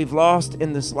 All that we've lost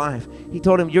in this life. He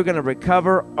told him, you're going to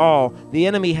recover all. The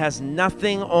enemy has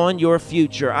nothing on your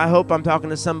future. I hope I'm talking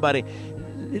to somebody.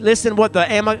 Listen what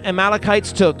the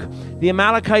Amalekites took. The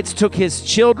Amalekites took his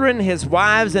children, his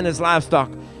wives, and his livestock.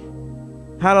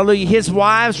 Hallelujah. His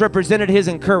wives represented his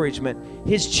encouragement.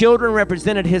 His children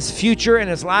represented his future, and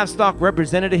his livestock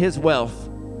represented his wealth.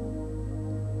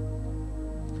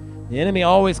 The enemy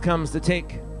always comes to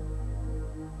take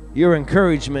your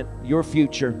encouragement, your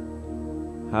future,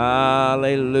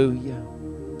 hallelujah,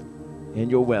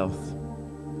 and your wealth.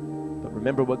 But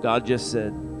remember what God just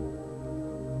said.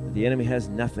 The enemy has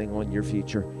nothing on your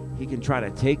future. He can try to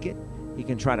take it. He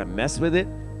can try to mess with it.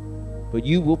 But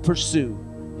you will pursue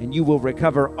and you will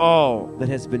recover all that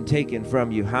has been taken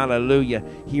from you. Hallelujah.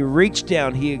 He reached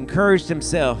down. He encouraged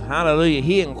himself. Hallelujah.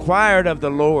 He inquired of the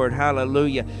Lord.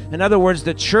 Hallelujah. In other words,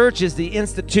 the church is the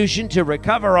institution to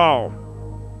recover all.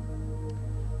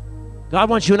 God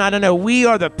wants you and I to know we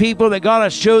are the people that God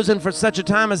has chosen for such a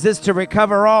time as this to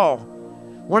recover all.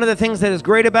 One of the things that is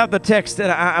great about the text, that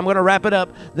I'm going to wrap it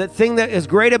up, the thing that is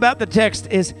great about the text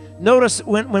is, notice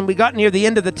when we got near the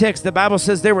end of the text, the Bible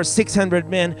says there were 600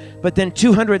 men, but then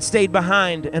 200 stayed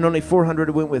behind and only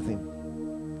 400 went with him.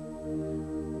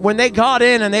 When they got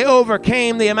in and they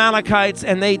overcame the Amalekites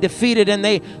and they defeated and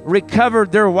they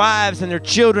recovered their wives and their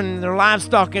children and their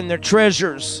livestock and their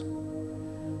treasures,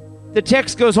 the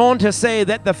text goes on to say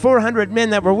that the 400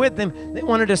 men that were with them, they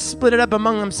wanted to split it up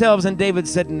among themselves, and David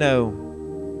said, no.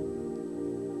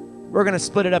 We're going to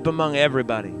split it up among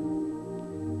everybody,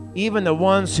 even the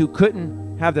ones who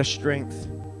couldn't have the strength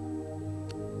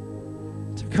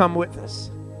to come with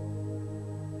us.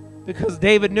 Because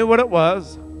David knew what it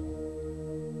was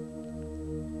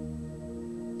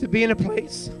to be in a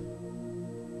place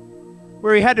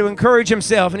where he had to encourage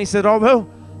himself. And he said, although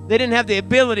they didn't have the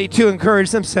ability to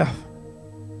encourage themselves,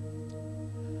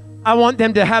 I want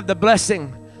them to have the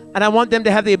blessing, and I want them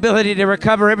to have the ability to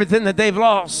recover everything that they've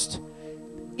lost.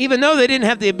 Even though they didn't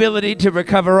have the ability to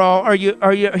recover all. Are you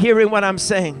hearing what I'm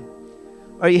saying?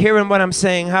 Are you hearing what I'm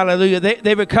saying? Hallelujah.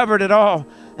 They recovered it all.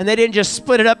 And they didn't just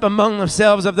split it up among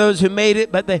themselves of those who made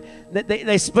it, but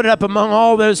they split it up among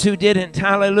all those who didn't.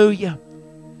 Hallelujah.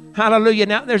 Hallelujah.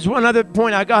 Now, there's one other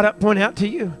point I got to point out to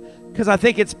you, because I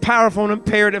think it's powerful and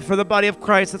imperative for the body of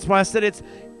Christ. That's why I said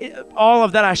all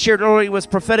of that I shared earlier was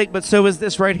prophetic, but so is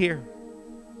this right here.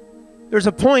 There's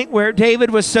a point where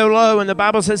David was so low, and the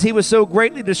Bible says he was so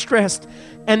greatly distressed,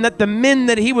 and that the men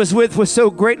that he was with was so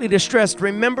greatly distressed.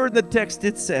 Remember the text,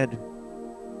 it said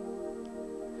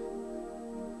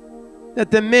that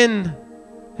the men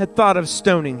had thought of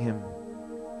stoning him.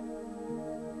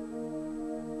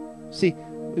 See,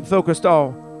 we focused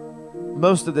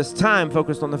most of this time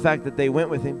focused on the fact that they went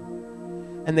with him.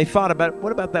 And they thought about,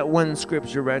 what about that one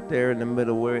scripture right there in the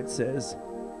middle where it says,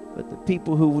 but the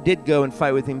people who did go and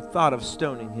fight with him thought of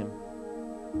stoning him.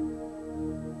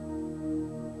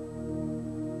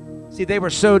 See, they were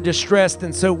so distressed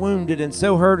and so wounded and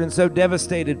so hurt and so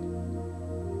devastated.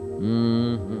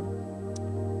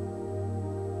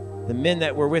 The men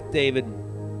that were with David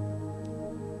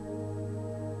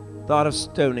thought of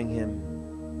stoning him.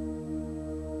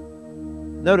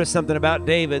 Notice something about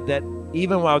David, that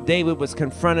even while David was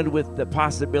confronted with the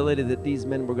possibility that these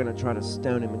men were going to try to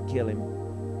stone him and kill him,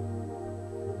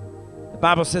 the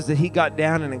Bible says that he got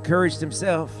down and encouraged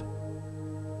himself,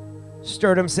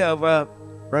 stirred himself up,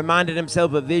 reminded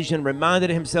himself of vision,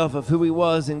 reminded himself of who he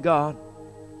was in God.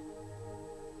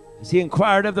 As he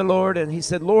inquired of the Lord, and he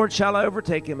said, Lord, shall I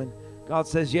overtake him? And God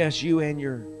says, yes, you and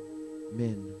your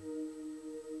men.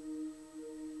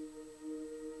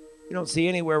 You don't see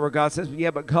anywhere where God says,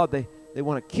 yeah, but God, they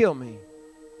want to kill me.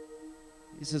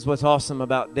 This is what's awesome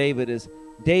about David, is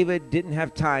David didn't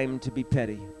have time to be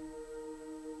petty.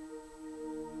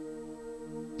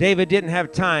 David didn't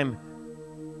have time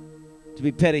to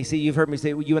be petty. See, you've heard me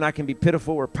say, well, you and I can be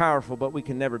pitiful or powerful, but we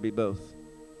can never be both.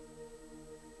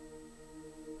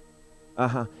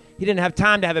 He didn't have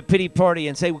time to have a pity party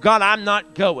and say, well, God, I'm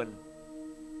not going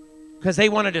because they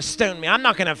wanted to stone me. I'm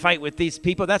not going to fight with these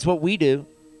people. That's what we do.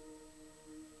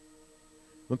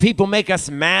 When people make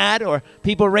us mad or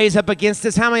people raise up against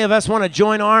us, how many of us want to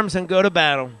join arms and go to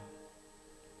battle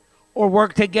or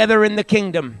work together in the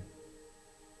kingdom?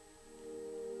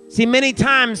 See, many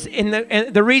times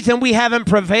the reason we haven't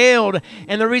prevailed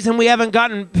and the reason we haven't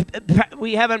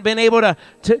been able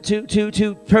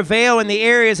to prevail in the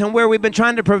areas and where we've been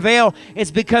trying to prevail is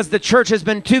because the church has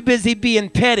been too busy being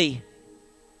petty.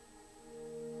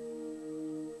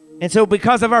 And so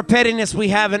because of our pettiness, we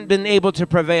haven't been able to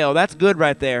prevail. That's good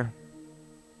right there.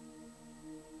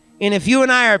 And if you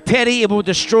and I are petty, it will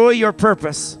destroy your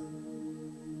purpose.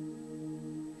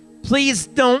 Please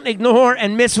don't ignore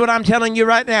and miss what I'm telling you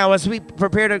right now as we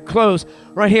prepare to close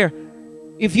right here.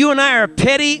 If you and I are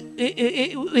petty,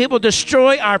 it will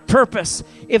destroy our purpose.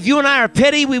 If you and I are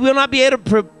petty, we will not be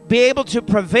able to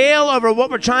prevail over what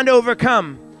we're trying to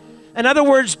overcome. In other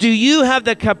words, do you have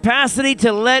the capacity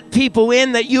to let people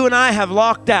in that you and I have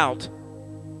locked out?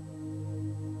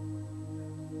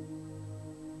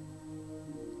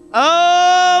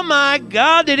 Oh my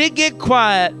God, did it get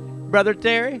quiet, Brother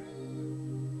Terry?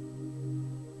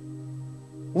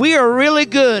 We are really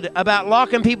good about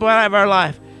locking people out of our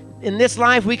life. In this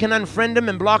life, we can unfriend them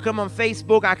and block them on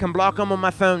Facebook. I can block them on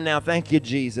my phone now. Thank you,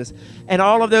 Jesus. And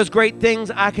all of those great things,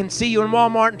 I can see you in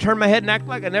Walmart and turn my head and act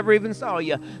like I never even saw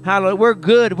you. Hallelujah. We're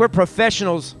good. We're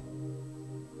professionals.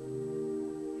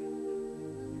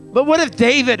 But what if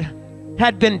David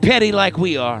had been petty like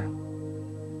we are?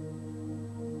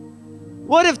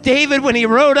 What if David, when he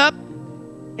rode up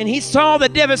and he saw the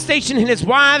devastation in his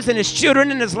wives and his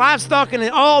children and his livestock and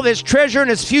all his treasure and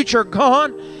his future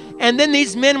gone, and then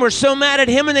these men were so mad at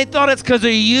him and they thought it's because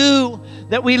of you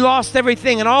that we lost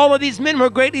everything. And all of these men were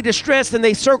greatly distressed and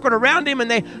they circled around him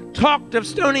and they talked of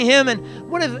stoning him. And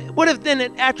what if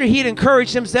then after he had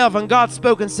encouraged himself and God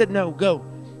spoke and said, no, go,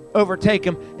 overtake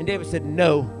him. And David said,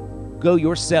 no, go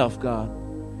yourself, God.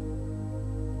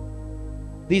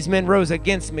 These men rose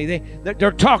against me.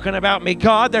 They're talking about me,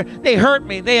 God. They hurt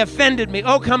me. They offended me.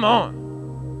 Oh, come on.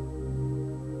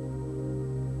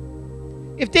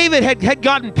 If David had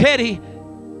gotten petty,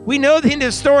 we know the end of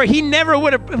the story. He never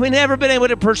been able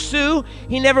to pursue.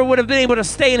 He never would have been able to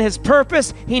stay in his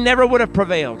purpose. He never would have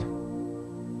prevailed.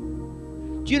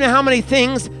 Do you know how many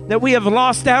things that we have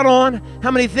lost out on?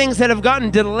 How many things that have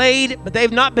gotten delayed, but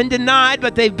they've not been denied,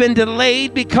 but they've been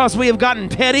delayed because we have gotten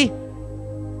petty?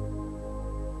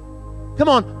 Come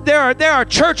on, there are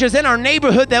churches in our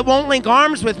neighborhood that won't link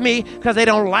arms with me because they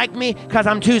don't like me, because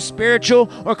I'm too spiritual,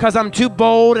 or because I'm too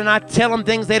bold and I tell them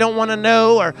things they don't want to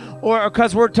know, or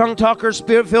because we're tongue talkers,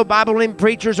 spirit-filled Bible-believing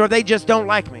preachers, or they just don't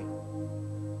like me.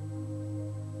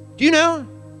 Do you know?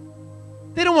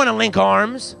 They don't want to link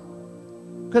arms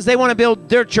because they want to build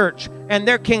their church and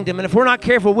their kingdom. And if we're not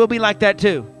careful, we'll be like that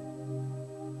too.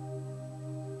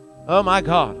 Oh my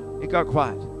God, it got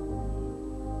quiet.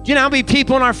 Do you know how many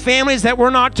people in our families that we're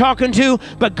not talking to,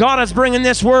 but God is bringing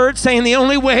this word saying the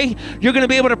only way you're going to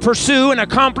be able to pursue and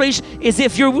accomplish is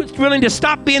if you're willing to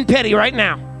stop being petty right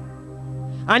now.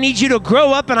 I need you to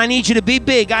grow up and I need you to be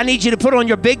big. I need you to put on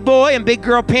your big boy and big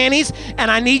girl panties and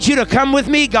I need you to come with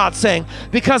me, God's saying.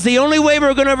 Because the only way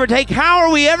we're going to overtake, how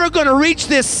are we ever going to reach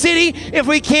this city if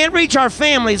we can't reach our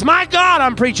families? My God,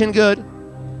 I'm preaching good.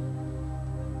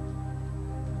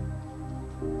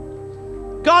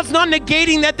 God's not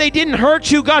negating that they didn't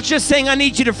hurt you. God's just saying, I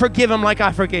need you to forgive them like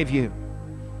I forgave you.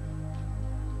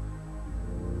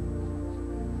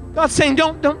 God's saying,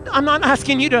 don't, I'm not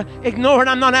asking you to ignore it.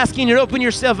 I'm not asking you to open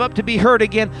yourself up to be hurt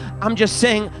again. I'm just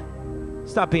saying,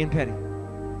 stop being petty.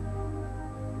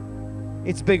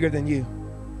 It's bigger than you.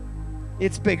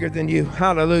 It's bigger than you.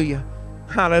 Hallelujah.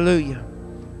 Hallelujah.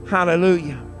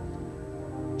 Hallelujah.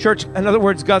 Church, in other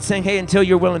words, God's saying, hey, until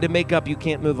you're willing to make up, you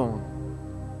can't move on.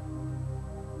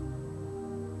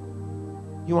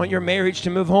 You want your marriage to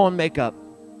move on? Make up.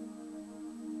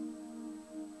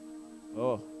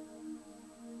 Oh.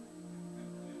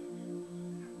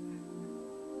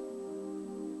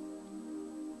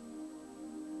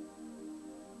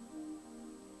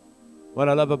 What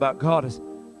I love about God is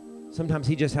sometimes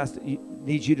He just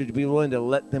needs you to be willing to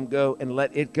let them go and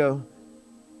let it go.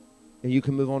 And you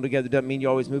can move on together. Doesn't mean you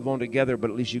always move on together, but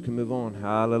at least you can move on.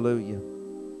 Hallelujah.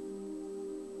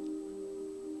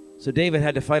 So David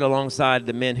had to fight alongside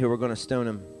the men who were going to stone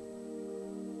him.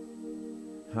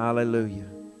 Hallelujah.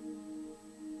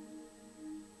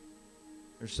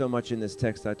 There's so much in this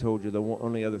text. I told you the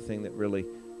only other thing that really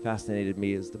fascinated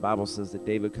me is the Bible says that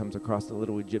David comes across a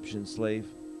little Egyptian slave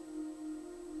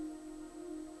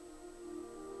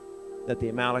that the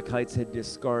Amalekites had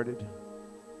discarded.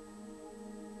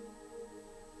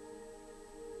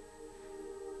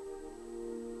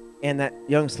 And that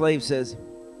young slave says,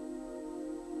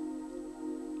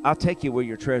 I'll take you where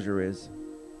your treasure is.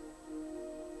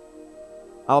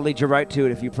 I'll lead you right to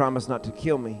it if you promise not to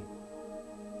kill me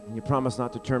and you promise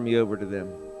not to turn me over to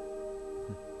them.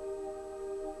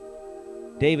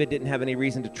 David didn't have any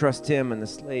reason to trust him, and the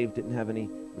slave didn't have any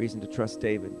reason to trust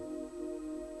David.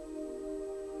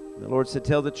 And the Lord said,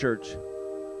 tell the church.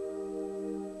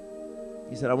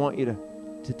 He said, I want you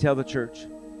to tell the church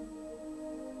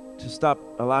to stop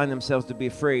allowing themselves to be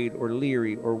afraid or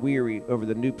leery or weary over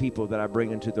the new people that I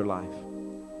bring into their life.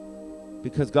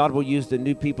 Because God will use the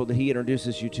new people that He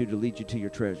introduces you to lead you to your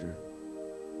treasure,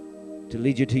 to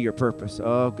lead you to your purpose.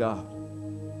 Oh, God.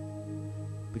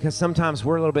 Because sometimes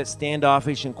we're a little bit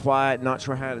standoffish and quiet, not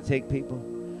sure how to take people.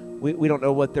 We don't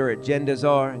know what their agendas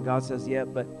are. And God says, yeah,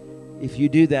 but if you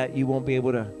do that, you won't be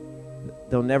able to,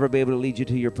 they'll never be able to lead you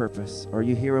to your purpose. Are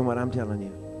you hearing what I'm telling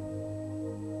you?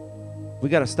 We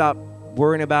got to stop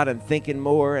worrying about and thinking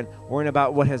more and worrying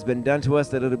about what has been done to us,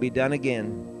 that it'll be done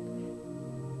again.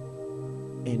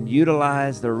 And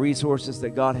utilize the resources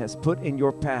that God has put in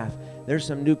your path. There's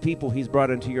some new people He's brought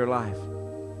into your life.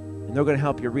 And they're going to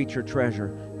help you reach your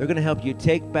treasure. They're going to help you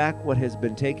take back what has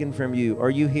been taken from you. Are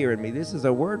you hearing me? This is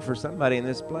a word for somebody in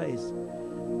this place.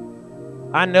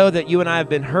 I know that you and I have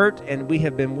been hurt and we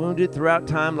have been wounded throughout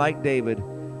time like David.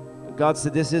 But God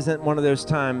said this isn't one of those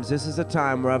times. This is a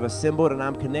time where I've assembled and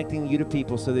I'm connecting you to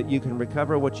people so that you can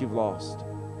recover what you've lost.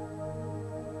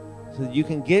 So that you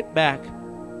can get back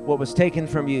what was taken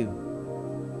from you.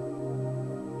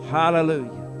 Hallelujah.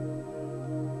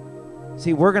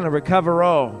 See, we're going to recover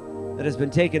all that has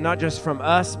been taken, not just from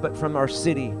us, but from our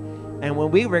city. And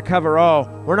when we recover all,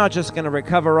 we're not just going to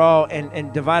recover all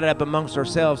and divide it up amongst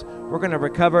ourselves. We're going to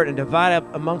recover it and divide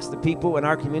up amongst the people in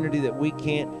our community that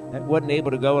wasn't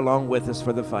able to go along with us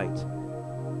for the fight.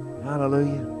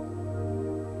 Hallelujah.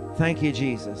 Thank you,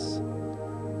 Jesus.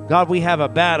 God, we have a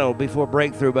battle before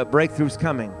breakthrough, but breakthrough's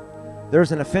coming.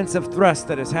 There's an offensive thrust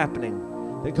that is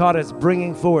happening that God is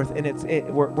bringing forth, and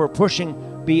we're pushing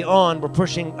beyond, we're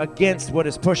pushing against what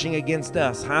is pushing against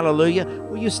us. Hallelujah.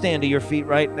 Will you stand to your feet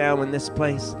right now in this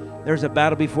place? There's a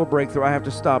battle before breakthrough. I have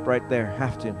to stop right there.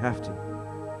 Have to.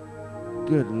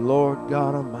 Good Lord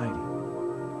God Almighty.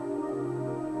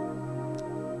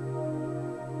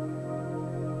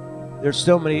 There's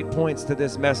so many points to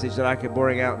this message that I could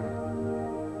bring out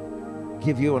and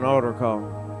give you an altar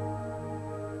call.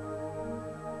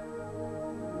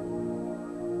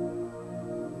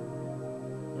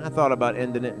 I thought about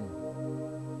ending it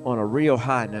on a real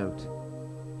high note.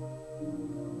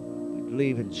 We'd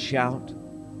leave and shout,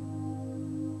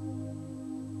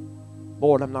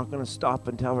 Lord, I'm not going to stop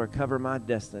until I recover my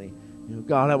destiny.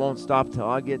 God, I won't stop till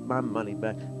I get my money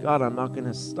back. God, I'm not going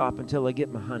to stop until I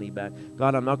get my honey back.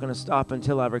 God, I'm not going to stop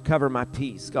until I recover my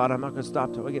peace. God, I'm not going to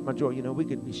stop till I get my joy. We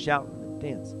could be shouting and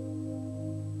dancing.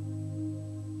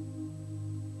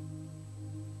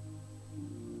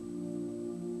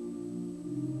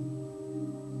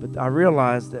 But I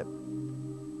realized that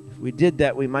if we did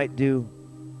that, we might do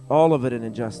all of it an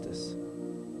injustice.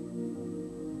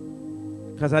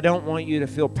 Because I don't want you to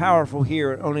feel powerful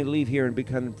here and only leave here and be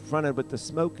confronted with the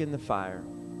smoke and the fire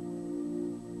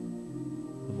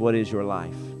of what is your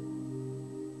life.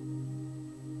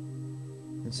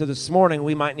 And so this morning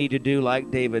we might need to do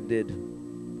like David did.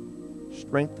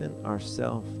 Strengthen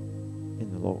ourselves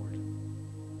in the Lord.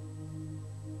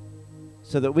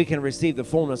 So that we can receive the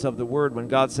fullness of the word when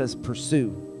God says,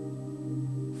 pursue,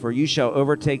 for you shall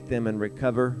overtake them and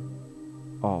recover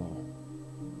all.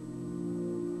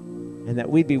 And that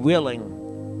we'd be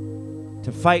willing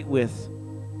to fight with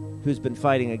who's been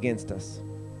fighting against us.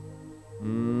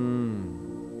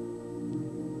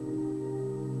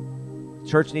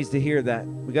 Church needs to hear that.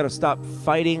 We got to stop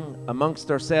fighting amongst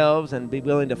ourselves and be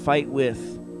willing to fight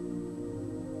with.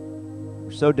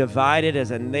 So divided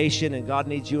as a nation, and God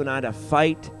needs you and I to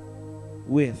fight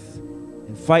with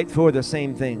and fight for the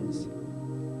same things.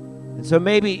 And so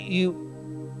maybe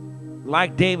you,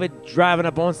 like David, driving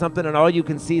up on something and all you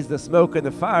can see is the smoke and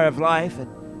the fire of life,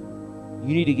 and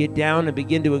you need to get down and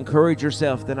begin to encourage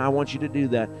yourself. Then I want you to do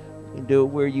that. You can do it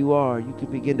where you are. You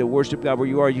can begin to worship God where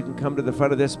you are. You can come to the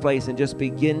front of this place and just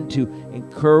begin to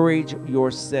encourage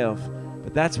yourself.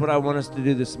 But that's what I want us to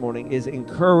do this morning, is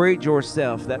encourage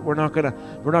yourself that we're not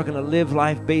gonna live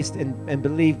life based and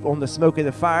believe on the smoke and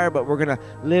the fire, but we're gonna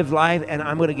live life and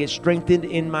I'm gonna get strengthened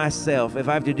in myself. If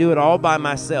I have to do it all by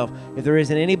myself, if there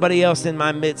isn't anybody else in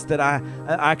my midst that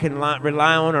I can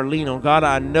rely on or lean on, God,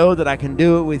 I know that I can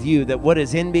do it with you, that what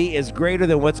is in me is greater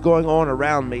than what's going on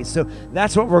around me. So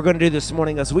that's what we're gonna do this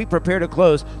morning as we prepare to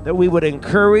close, that we would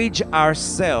encourage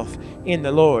ourselves in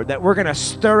the Lord, that we're going to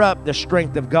stir up the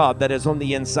strength of God that is on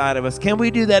the inside of us. Can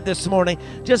we do that this morning?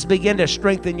 Just begin to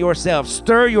strengthen yourself.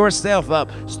 Stir yourself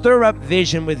up. Stir up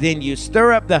vision within you.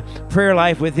 Stir up the prayer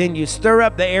life within you. Stir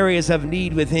up the areas of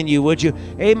need within you, would you?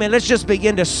 Amen. Let's just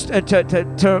begin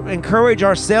to encourage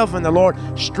ourselves in the Lord.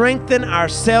 Strengthen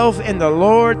ourselves in the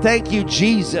Lord. Thank you,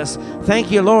 Jesus.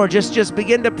 Thank you, Lord. Just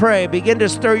begin to pray. Begin to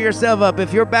stir yourself up.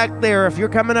 If you're back there, if you're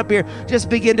coming up here, just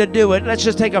begin to do it. Let's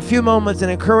just take a few moments and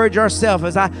encourage ourselves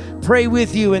as I pray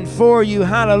with you and for you.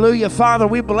 Hallelujah. Father,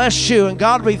 we bless you, and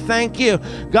God, we thank you.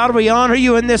 God, we honor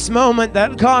you in this moment.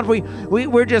 That God,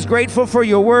 we're just grateful for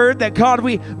your word. That God,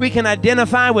 we can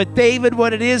identify with David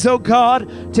what it is, oh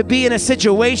God, to be in a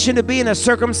situation, to be in a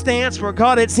circumstance where,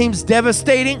 God, it seems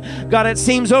devastating. God, it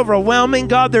seems overwhelming.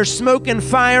 God, there's smoke and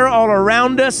fire all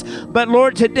around us. But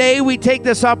Lord, today we take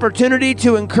this opportunity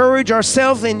to encourage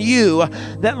ourselves in you.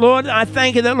 That Lord, I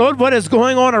thank you that, Lord, what is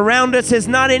going on around us is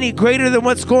not any greater than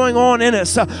what's going on in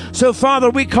us. So Father,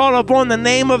 we call upon the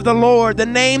name of the Lord, the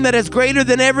name that is greater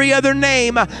than every other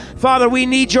name. Father, we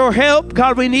need your help.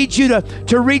 God, we need you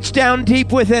to reach down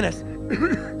deep within us.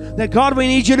 That God, we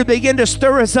need you to begin to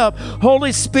stir us up.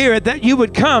 Holy Spirit, that you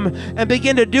would come and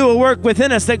begin to do a work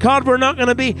within us. That God, we're not going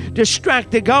to be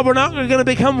distracted. God, we're not going to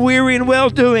become weary in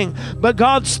well-doing. But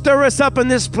God, stir us up in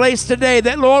this place today.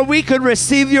 That Lord, we could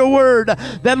receive your word.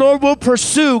 That Lord, we'll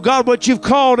pursue, God, what you've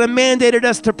called and mandated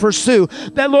us to pursue.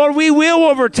 That Lord, we will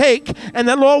overtake. And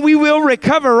that Lord, we will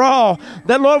recover all.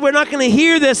 That Lord, we're not going to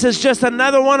hear this as just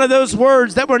another one of those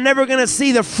words that we're never going to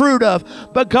see the fruit of.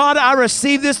 But God, I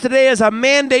receive this today as a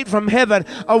mandate from heaven,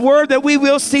 a word that we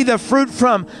will see the fruit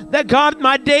from. That God,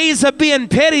 my days of being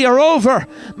petty are over.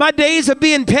 My days of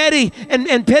being petty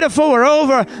and pitiful are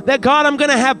over. That God, I'm going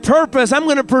to have purpose. I'm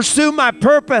going to pursue my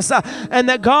purpose. And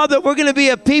that God, that we're going to be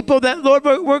a people that, Lord,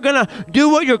 we're going to do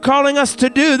what you're calling us to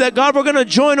do. That God, we're going to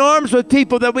join arms with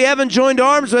people that we haven't joined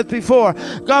arms with before.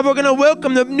 God, we're going to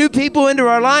welcome the new people into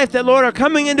our life that, Lord, are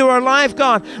coming into our life.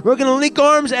 God, we're going to link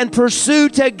arms and pursue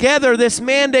together this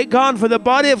mandate, God, for the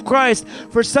body of Christ,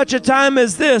 for such a time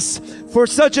as this. For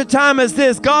such a time as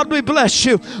this. God, we bless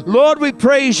you. Lord, we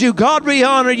praise you. God, we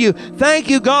honor you. Thank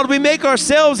you, God. We make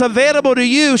ourselves available to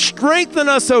you. Strengthen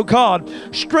us, oh God.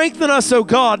 Strengthen us, oh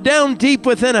God, down deep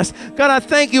within us. God, I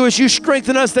thank you as you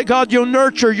strengthen us that, God, you'll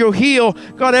nurture, you'll heal,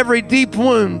 God, every deep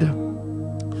wound.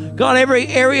 God, every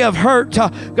area of hurt,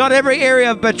 God, every area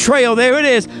of betrayal, there it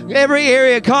is. Every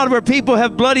area, God, where people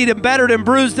have bloodied and battered and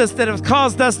bruised us, that have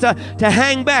caused us to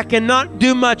hang back and not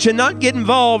do much and not get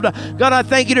involved. God, I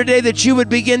thank you today that you would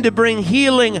begin to bring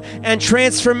healing and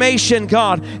transformation,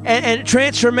 God, and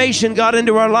transformation, God,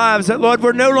 into our lives. That, Lord,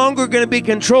 we're no longer going to be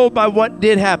controlled by what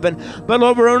did happen, but,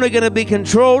 Lord, we're only going to be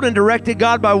controlled and directed,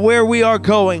 God, by where we are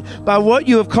going, by what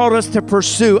you have called us to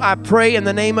pursue. I pray in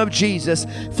the name of Jesus.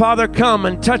 Father, come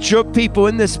and touch your people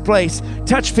in this place.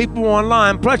 Touch people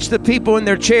online. Touch the people in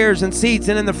their chairs and seats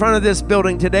and in the front of this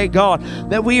building today, God,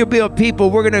 that we will be a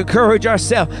people. We're going to encourage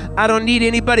ourselves. I don't need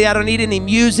anybody. I don't need any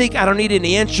music. I don't need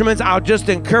any instruments. I'll just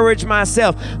encourage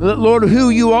myself. Lord, who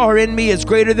you are in me is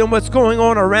greater than what's going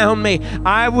on around me.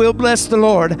 I will bless the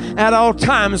Lord at all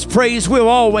times. Praise will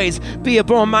always be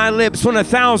upon my lips. When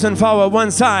 1,000 fall at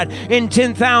one side and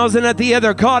 10,000 at the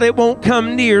other, God, it won't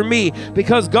come near me,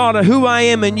 because, God, of who I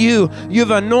am in you,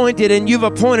 you've anointed and you've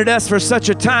appointed us for such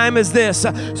a time as this.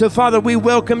 So, Father, we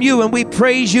welcome you and we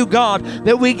praise you, God,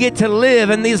 that we get to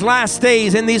live in these last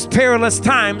days, in these perilous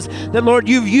times, that, Lord,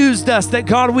 you've used us, that,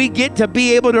 God, we get to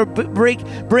be able to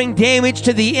bring damage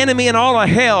to the enemy and all of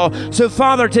hell. So,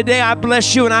 Father, today I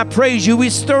bless you and I praise you. We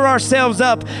stir ourselves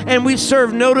up and we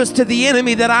serve notice to the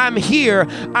enemy that I'm here,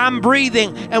 I'm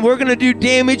breathing, and we're going to do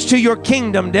damage to your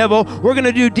kingdom, devil. We're going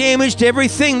to do damage to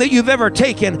everything that you've ever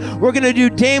taken. We're going to do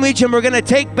damage and we're going to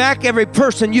take back every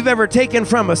person you've ever taken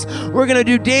from us. We're going to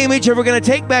do damage and we're going to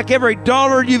take back every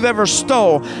dollar you've ever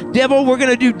stole. Devil, we're going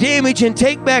to do damage and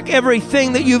take back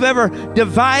everything that you've ever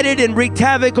divided and wreaked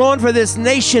havoc on for this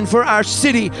nation, for our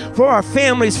city, for our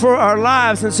families, for our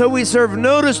lives. And so we serve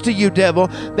notice to you, devil,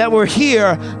 that we're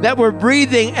here, that we're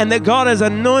breathing, and that God has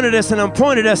anointed us and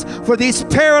appointed us for these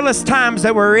perilous times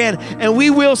that we're in. And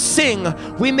we will sing.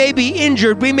 We may be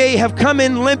injured. We may have come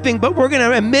in limping, but we're going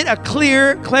to emit a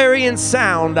clear, clarion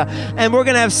sound, and we're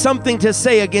going to have something to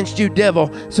say against you, devil.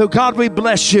 So, God, we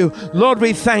bless you. Lord,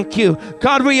 we thank you.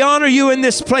 God, we honor you in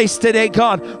this place today,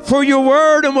 God, for your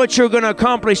word and what you're going to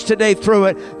accomplish today through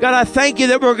it. God, I thank you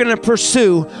that we're going to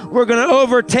pursue, we're going to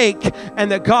overtake,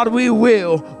 and that, God, we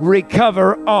will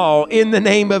recover all in the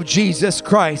name of Jesus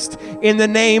Christ. In the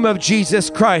name of Jesus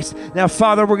Christ. Now,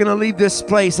 Father, we're going to leave this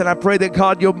place, and I pray that,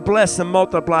 God, you'll bless and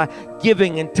multiply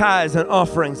giving and tithes and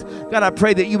offerings. God, I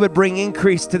pray that you would bring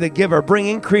increase to the giver, bring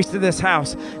increase to this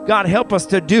house. God, help us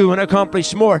to do and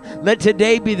accomplish more. Let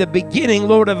today be the beginning,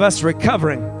 Lord, of us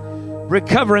recovering.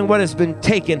 recovering what has been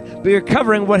taken,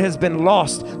 recovering what has been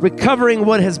lost, recovering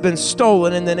what has been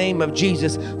stolen in the name of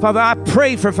Jesus. Father, I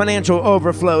pray for financial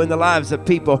overflow in the lives of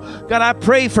people. God, I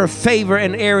pray for favor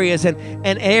in areas and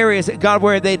areas, God,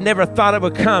 where they'd never thought it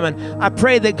would come. And I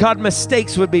pray that, God,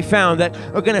 mistakes would be found, that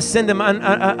are going to send them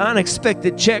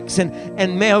unexpected checks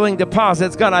and mailing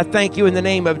deposits. God, I thank you in the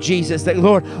name of Jesus that,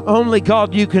 Lord, only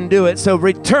God, you can do it. So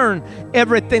return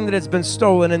everything that has been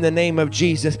stolen in the name of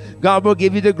Jesus. God will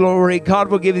give you the glory. God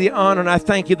will give you the honor. And I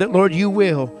thank you that, Lord, you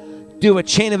will do a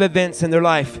chain of events in their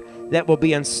life that will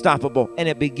be unstoppable. And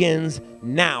it begins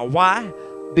now. Why?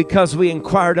 Because we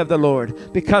inquired of the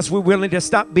Lord, because we're willing to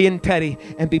stop being petty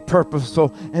and be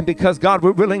purposeful, and because, God,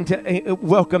 we're willing to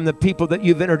welcome the people that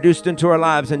you've introduced into our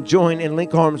lives and join and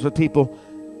link arms with people.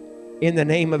 In the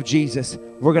name of Jesus,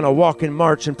 we're going to walk and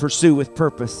march and pursue with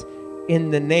purpose.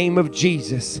 In the name of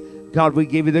Jesus, God, we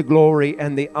give you the glory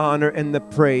and the honor and the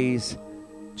praise.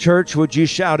 Church, would you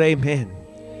shout amen?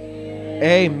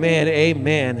 Amen,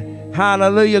 amen.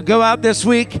 Hallelujah. Go out this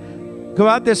week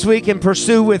and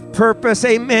pursue with purpose.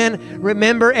 Amen.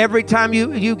 Remember, every time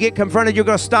you get confronted, you're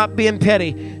going to stop being petty.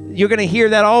 You're going to hear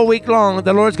that all week long.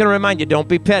 The Lord's going to remind you, don't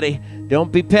be petty.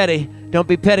 Don't be petty. Don't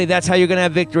be petty. That's how you're going to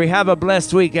have victory. Have a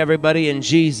blessed week, everybody, in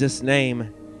Jesus'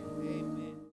 name.